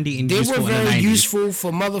 very trendy and useful. They were very useful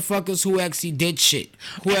for motherfuckers who actually did shit.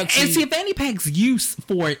 And see, fanny packs use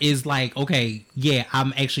for it is like, okay, yeah,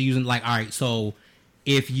 I'm actually using like, all right, so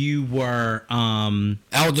if you were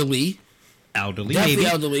elderly, definitely maybe.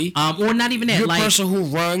 elderly, or not even that, you're like a person who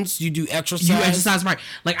runs, you do exercise. You exercise, right?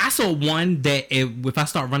 Like I saw one that if I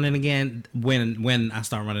start running again, when I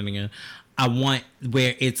start running again, I want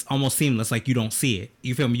where it's almost seamless, like you don't see it.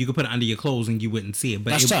 You feel me? You could put it under your clothes and you wouldn't see it.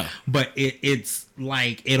 But it's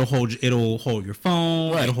like it'll hold your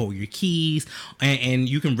phone, it'll hold your keys, and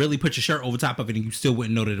you can really put your shirt over top of it and you still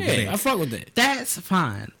wouldn't know that it was there. I fuck with that. That's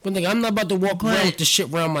fine. But nigga, I'm not about to walk around with the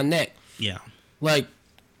shit around my neck. Yeah. Like,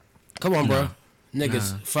 come on, bro.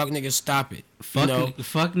 Niggas, fuck niggas, stop it. Fuck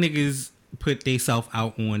niggas put they self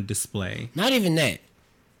out on display. Not even that.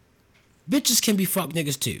 Bitches can be fuck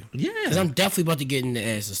niggas too. Yeah. Because I'm definitely about to get into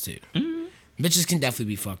asses too. Mm-hmm. Bitches can definitely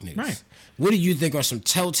be fuck niggas. Right. What do you think are some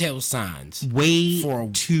telltale signs? Way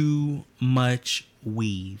too much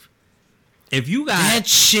weave. If you got that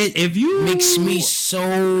shit, makes me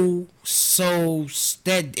so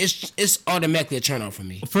that it's automatically a turn on for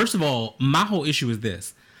me. First of all, my whole issue is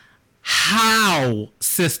this: how,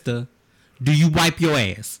 sister, do you wipe your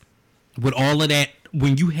ass with all of that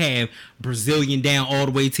when you have Brazilian down all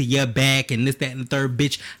the way to your back and this, that, and the third,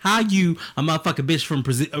 bitch, how you a motherfucking bitch from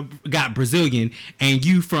got Brazilian and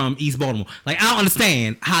you from East Baltimore? Like, I don't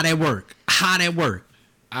understand how that work. I'm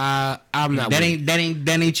not. That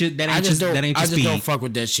ain't your I just don't fuck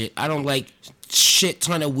with that shit. I don't like shit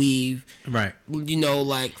ton of weave. Right. You know,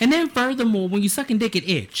 like. And then furthermore, when you sucking dick, it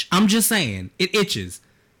itch. I'm just saying, it itches.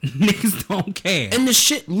 Niggas don't care. And the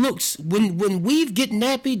shit looks when weave get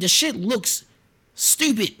nappy, the shit looks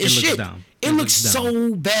stupid as shit. Dumb. It looks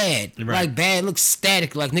so bad. Right. Like bad, looks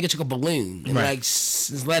static. Like nigga took a balloon and like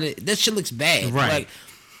let it. That shit looks bad. Right. Like,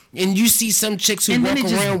 and you see some chicks who walk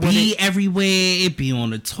around with it everywhere. It be on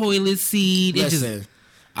the toilet seat. Listen,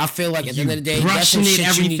 I feel like at the end of the day, brushing it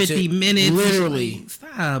every 50 minutes. Literally,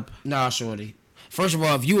 stop. Nah, shorty. First of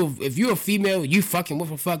all, if you're a female, you fucking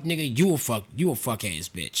with a fuck nigga, you a fuck ass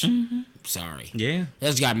bitch. Mm-hmm. Sorry. Yeah.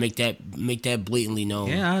 Let's gotta make that blatantly known.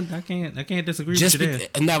 Yeah, I can't disagree with you there.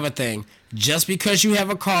 Another thing, just because you have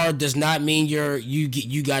a car does not mean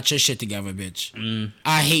you got your shit together, bitch.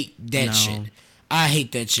 I hate that shit. I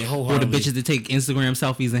hate that shit wholeheartedly. Or the bitches that take Instagram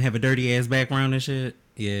selfies and have a dirty ass background and shit.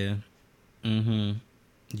 Yeah. Mm-hmm.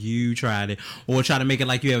 You tried it. Or try to make it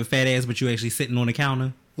like you have a fat ass, but you actually sitting on the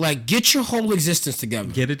counter. Like, get your whole existence together.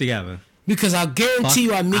 Get it together. Because I guarantee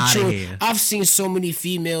you, I've seen so many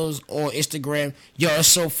females on Instagram. Yo, it's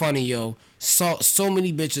so funny, yo. So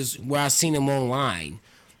many bitches where I seen them online,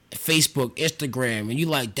 Facebook, Instagram, and you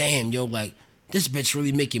like, damn, yo, like, this bitch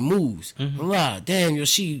really making moves. Mm-hmm. Wow, damn, yo,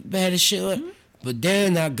 she bad as shit. Mm-hmm. But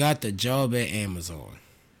then I got the job at Amazon.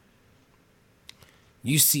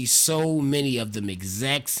 You see so many of them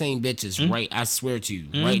exact same bitches, right? I swear to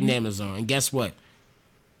you, right in Amazon. And guess what?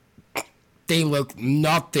 They look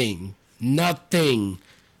nothing.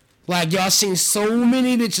 Like, y'all seen so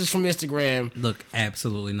many bitches from Instagram. Look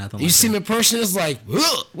absolutely nothing like that. You see them in person, it's like,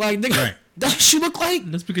 ugh! Like, nigga, right. That's what she look like?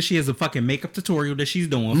 That's because she has a fucking makeup tutorial that she's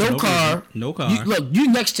doing. No car. No car.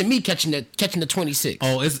 You next to me catching the 26.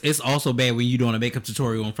 Oh, it's also bad when you doing a makeup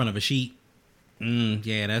tutorial in front of a sheet.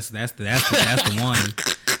 Yeah, that's the one.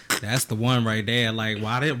 That's the one right there. Like,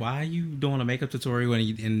 why are you doing a makeup tutorial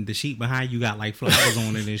and the sheet behind you got like flowers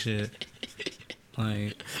on it and shit?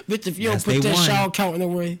 Like, bitch, if you don't put that shower curtain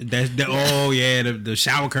away. The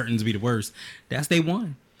shower curtains be the worst. That's they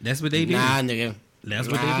one. That's what they do. Nah, nigga. That's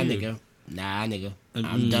what they do. Nah, nigga.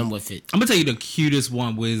 I'm done with it. I'm gonna tell you the cutest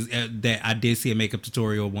one was that I did see a makeup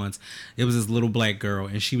tutorial once. It was this little black girl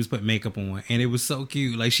and she was putting makeup on and it was so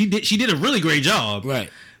cute. Like she did a really great job. Right.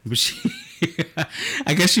 But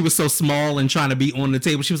I guess she was so small and trying to be on the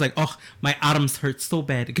table. She was like, "Oh, my arms hurt so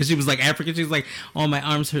bad," because she was like African. She was like, "Oh, my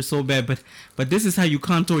arms hurt so bad." But this is how you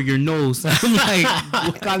contour your nose. I'm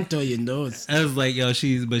like, contour your nose. I was like, yo,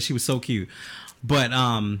 she was so cute. But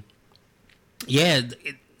yeah.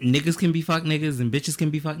 Niggas can be fuck niggas and bitches can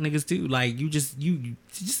be fuck niggas too. Like you just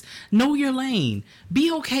know your lane.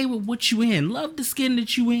 Be okay with what you in. Love the skin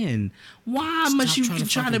that you in. Why must you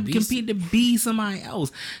try to compete to be somebody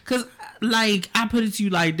else? Cause like I put it to you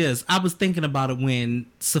like this. I was thinking about it when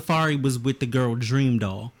Safari was with the girl Dream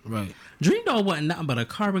Doll. Right. Dream Doll wasn't nothing but a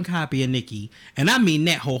carbon copy of Nicki, and I mean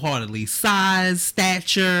that wholeheartedly. Size,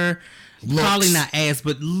 stature. Looks. Probably not ass,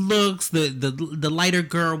 but looks, the lighter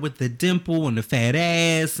girl with the dimple and the fat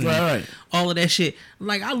ass and right. all of that shit.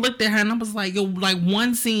 Like, I looked at her and I was like, yo, like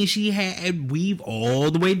one scene she had weave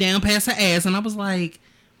all the way down past her ass, and I was like,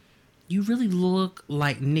 you really look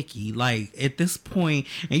like Nicki. Like, at this point,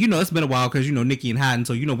 and you know, it's been a while because, you know, Nicki and Hidden,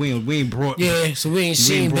 so, you know, we ain't brought. Yeah, so we ain't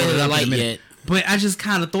seen Better Than Light yet. But I just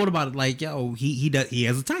kind of thought about it like, yo, he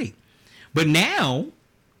has a type. But now,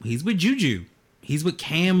 he's with Juju. He's with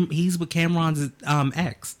Cameron's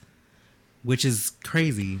ex, which is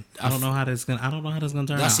crazy. I don't know how that's gonna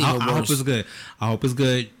turn out. I hope it's good. I hope it's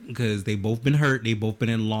good because they both been hurt. They both been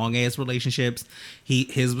in long ass relationships.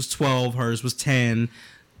 His was 12, hers was 10.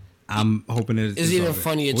 I'm hoping it's even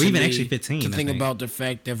funnier to even me actually 15. To think about the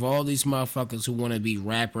fact that for all these motherfuckers who want to be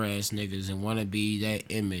rapper ass niggas and want to be that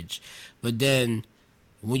image, but then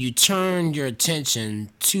when you turn your attention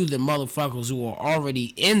to the motherfuckers who are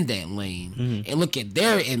already in that lane and look at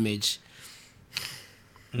their image,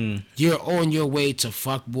 you're on your way to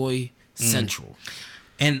fuckboy central.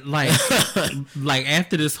 And like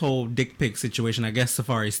after this whole dick pic situation, I guess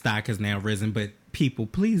Safari's stock has now risen. But people,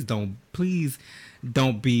 please don't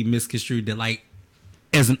be misconstrued. That like,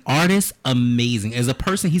 as an artist, amazing. As a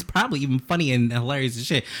person, he's probably even funny and hilarious and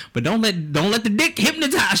shit. But don't let the dick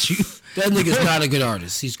hypnotize you. That nigga's not a good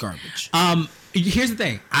artist. He's garbage. Here's the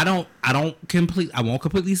thing. I won't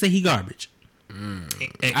completely say he garbage.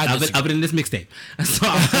 Other than this mixtape. So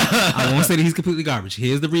I won't say that he's completely garbage.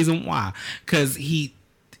 Here's the reason why. Because he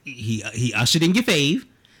he ushered in your fave.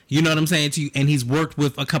 You know what I'm saying to you? And he's worked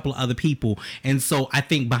with a couple of other people. And so I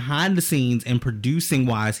think behind the scenes and producing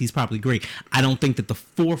wise, he's probably great. I don't think that the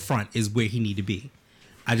forefront is where he need to be.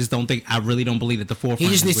 I really don't believe that the forefront. He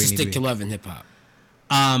just needs to stick to love and hip hop.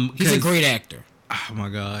 He's a great actor. Oh my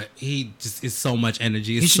God, he just is so much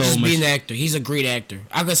energy. He should just be an actor. He's a great actor.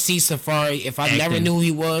 I could see Safari if I never knew who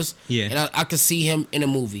he was. Yeah, and I could see him in a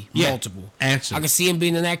movie, multiple. Actually, I could see him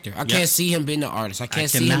being an actor. I can't see him being an artist. I can't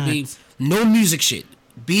see him being no music shit.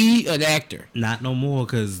 Be an actor. Not no more,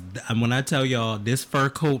 because when I tell y'all this Fur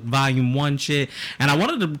Coat Volume 1 shit, and I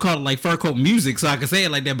wanted to call it like Fur Coat Music so I could say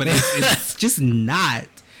it like that, but it's just not.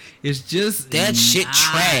 It's just that shit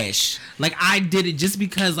trash. Like, I did it just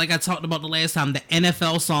because, like I talked about the last time, the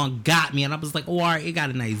NFL song got me, and I was like, oh, all right, it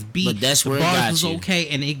got a nice beat. But that's where the it got was you. Okay,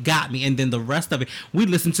 and it got me. And then the rest of it, we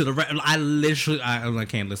listened to the rest. I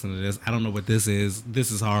can't listen to this. I don't know what this is.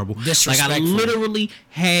 This is horrible. Like, I literally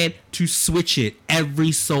had to switch it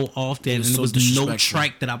every so often, and there was no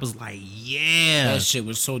track that I was like, yeah. That shit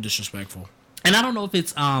was so disrespectful. And I don't know if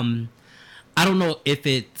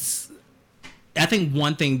it's I think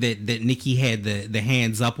one thing that Nicki had the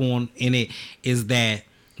hands up on in it is that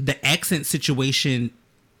the accent situation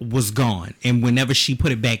was gone, and whenever she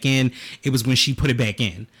put it back in, it was when she put it back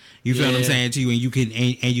in. You feel what I'm saying to you? And you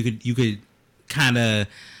could kind of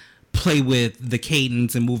play with the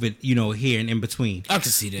cadence and move it, here and in between. I can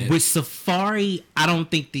see that. With Safari, I don't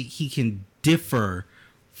think that he can differ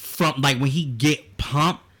from, like, when he get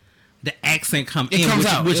pumped, the accent comes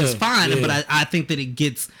out, which is fine. But I think that it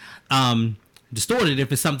gets distorted if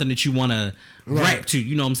it's something that you want to rap to,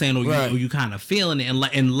 you know what I'm saying, or you kind of feeling it,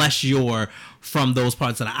 unless you're from those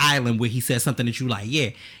parts of the island where he says something that you like,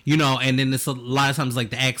 and then it's a lot of times like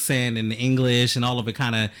the accent and the English and all of it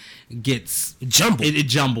kind of gets jumbled. It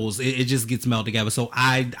jumbles. It just gets melded together. So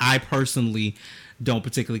I personally don't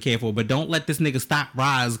particularly care for it, but don't let this nigga stop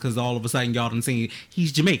rise because all of a sudden y'all done seen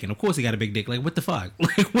he's Jamaican. Of course he got a big dick. Like, what the fuck?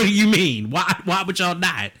 Like, what do you mean? Why would y'all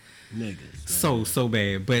not? Niggas, so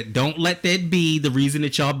bad. But don't let that be the reason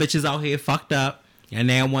that y'all bitches out here fucked up and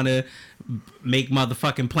now want to make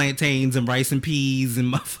motherfucking plantains and rice and peas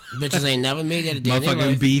and bitches ain't never made that a day.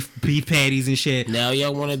 Motherfucking beef patties and shit. Now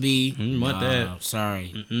y'all want to be that.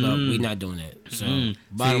 Sorry, but we not doing that. So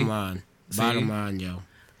bottom line, yo,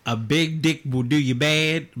 a big dick will do you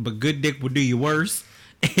bad, but good dick will do you worse.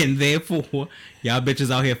 And therefore, y'all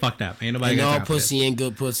bitches out here fucked up. Ain't nobody got time for that. All pussy ain't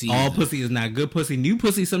good pussy. All pussy is not good pussy. New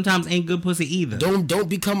pussy sometimes ain't good pussy either. Don't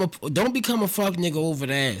become a fuck nigga over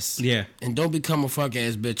the ass. Yeah. And don't become a fuck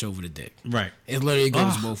ass bitch over the dick. Right. It literally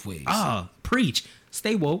goes both ways. Preach.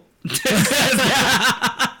 Stay woke.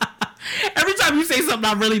 Every time you say something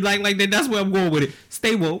I really like that, that's where I'm going with it.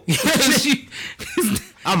 Stay woke.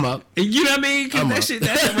 I'm up. You know what I mean? Cause that shit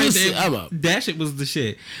right there. I'm up. That shit was the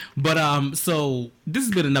shit. But so this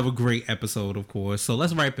has been another great episode, of course. So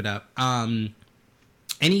let's wrap it up.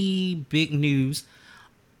 Any big news?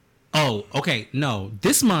 Oh, okay. No,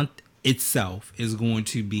 this month itself is going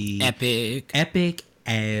to be epic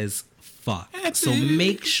as fuck. Epic. So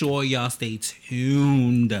make sure y'all stay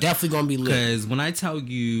tuned. Definitely gonna be lit. Because when I tell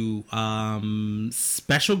you,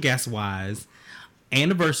 special guest wise,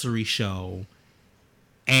 anniversary show,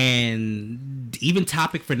 and even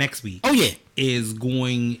topic for next week. Oh yeah, is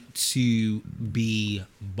going to be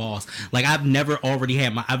boss. Like, I've never already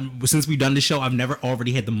had since we've done the show, I've never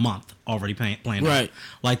already had the month already planned. Right. Out.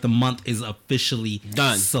 Like, the month is officially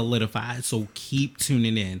done, solidified. So keep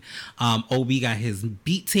tuning in. OB got his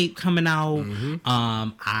beat tape coming out. Mm-hmm.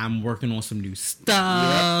 I'm working on some new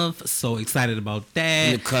stuff. Yep. So excited about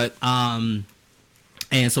that. In the cut. And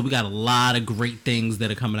so we got a lot of great things that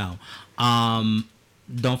are coming out.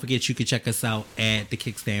 Don't forget, you can check us out at the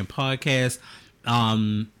Kickstand Podcast.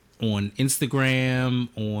 On Instagram,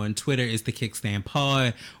 on Twitter, it's the Kickstand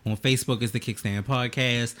Pod. On Facebook, it's the Kickstand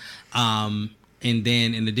Podcast. And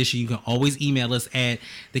then, in addition, you can always email us at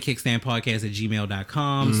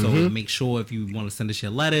thekickstandpodcast@gmail.com. Mm-hmm. So make sure if you want to send us your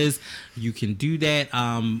letters, you can do that.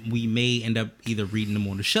 We may end up either reading them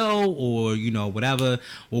on the show or, whatever,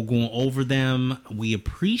 or going over them. We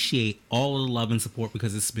appreciate all of the love and support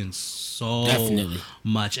because it's been so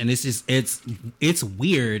much. And it's just, it's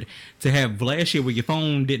weird to have last year where your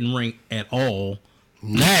phone didn't ring at all.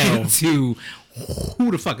 Now to who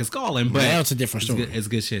the fuck is calling? But now it's a different story. It's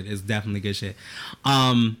good shit. It's definitely good shit.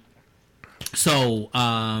 As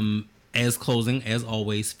closing, as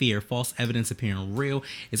always, fear, false evidence appearing real.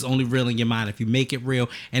 It's only real in your mind if you make it real.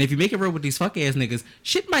 And if you make it real with these fuck ass niggas,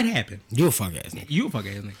 shit might happen. You a fuck ass nigga. You a fuck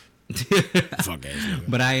ass nigga. Fuck ass nigga.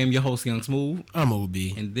 But I am your host, Young Smooth. I'm OB.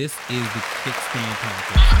 And this is the Kickstand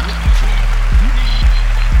Podcast.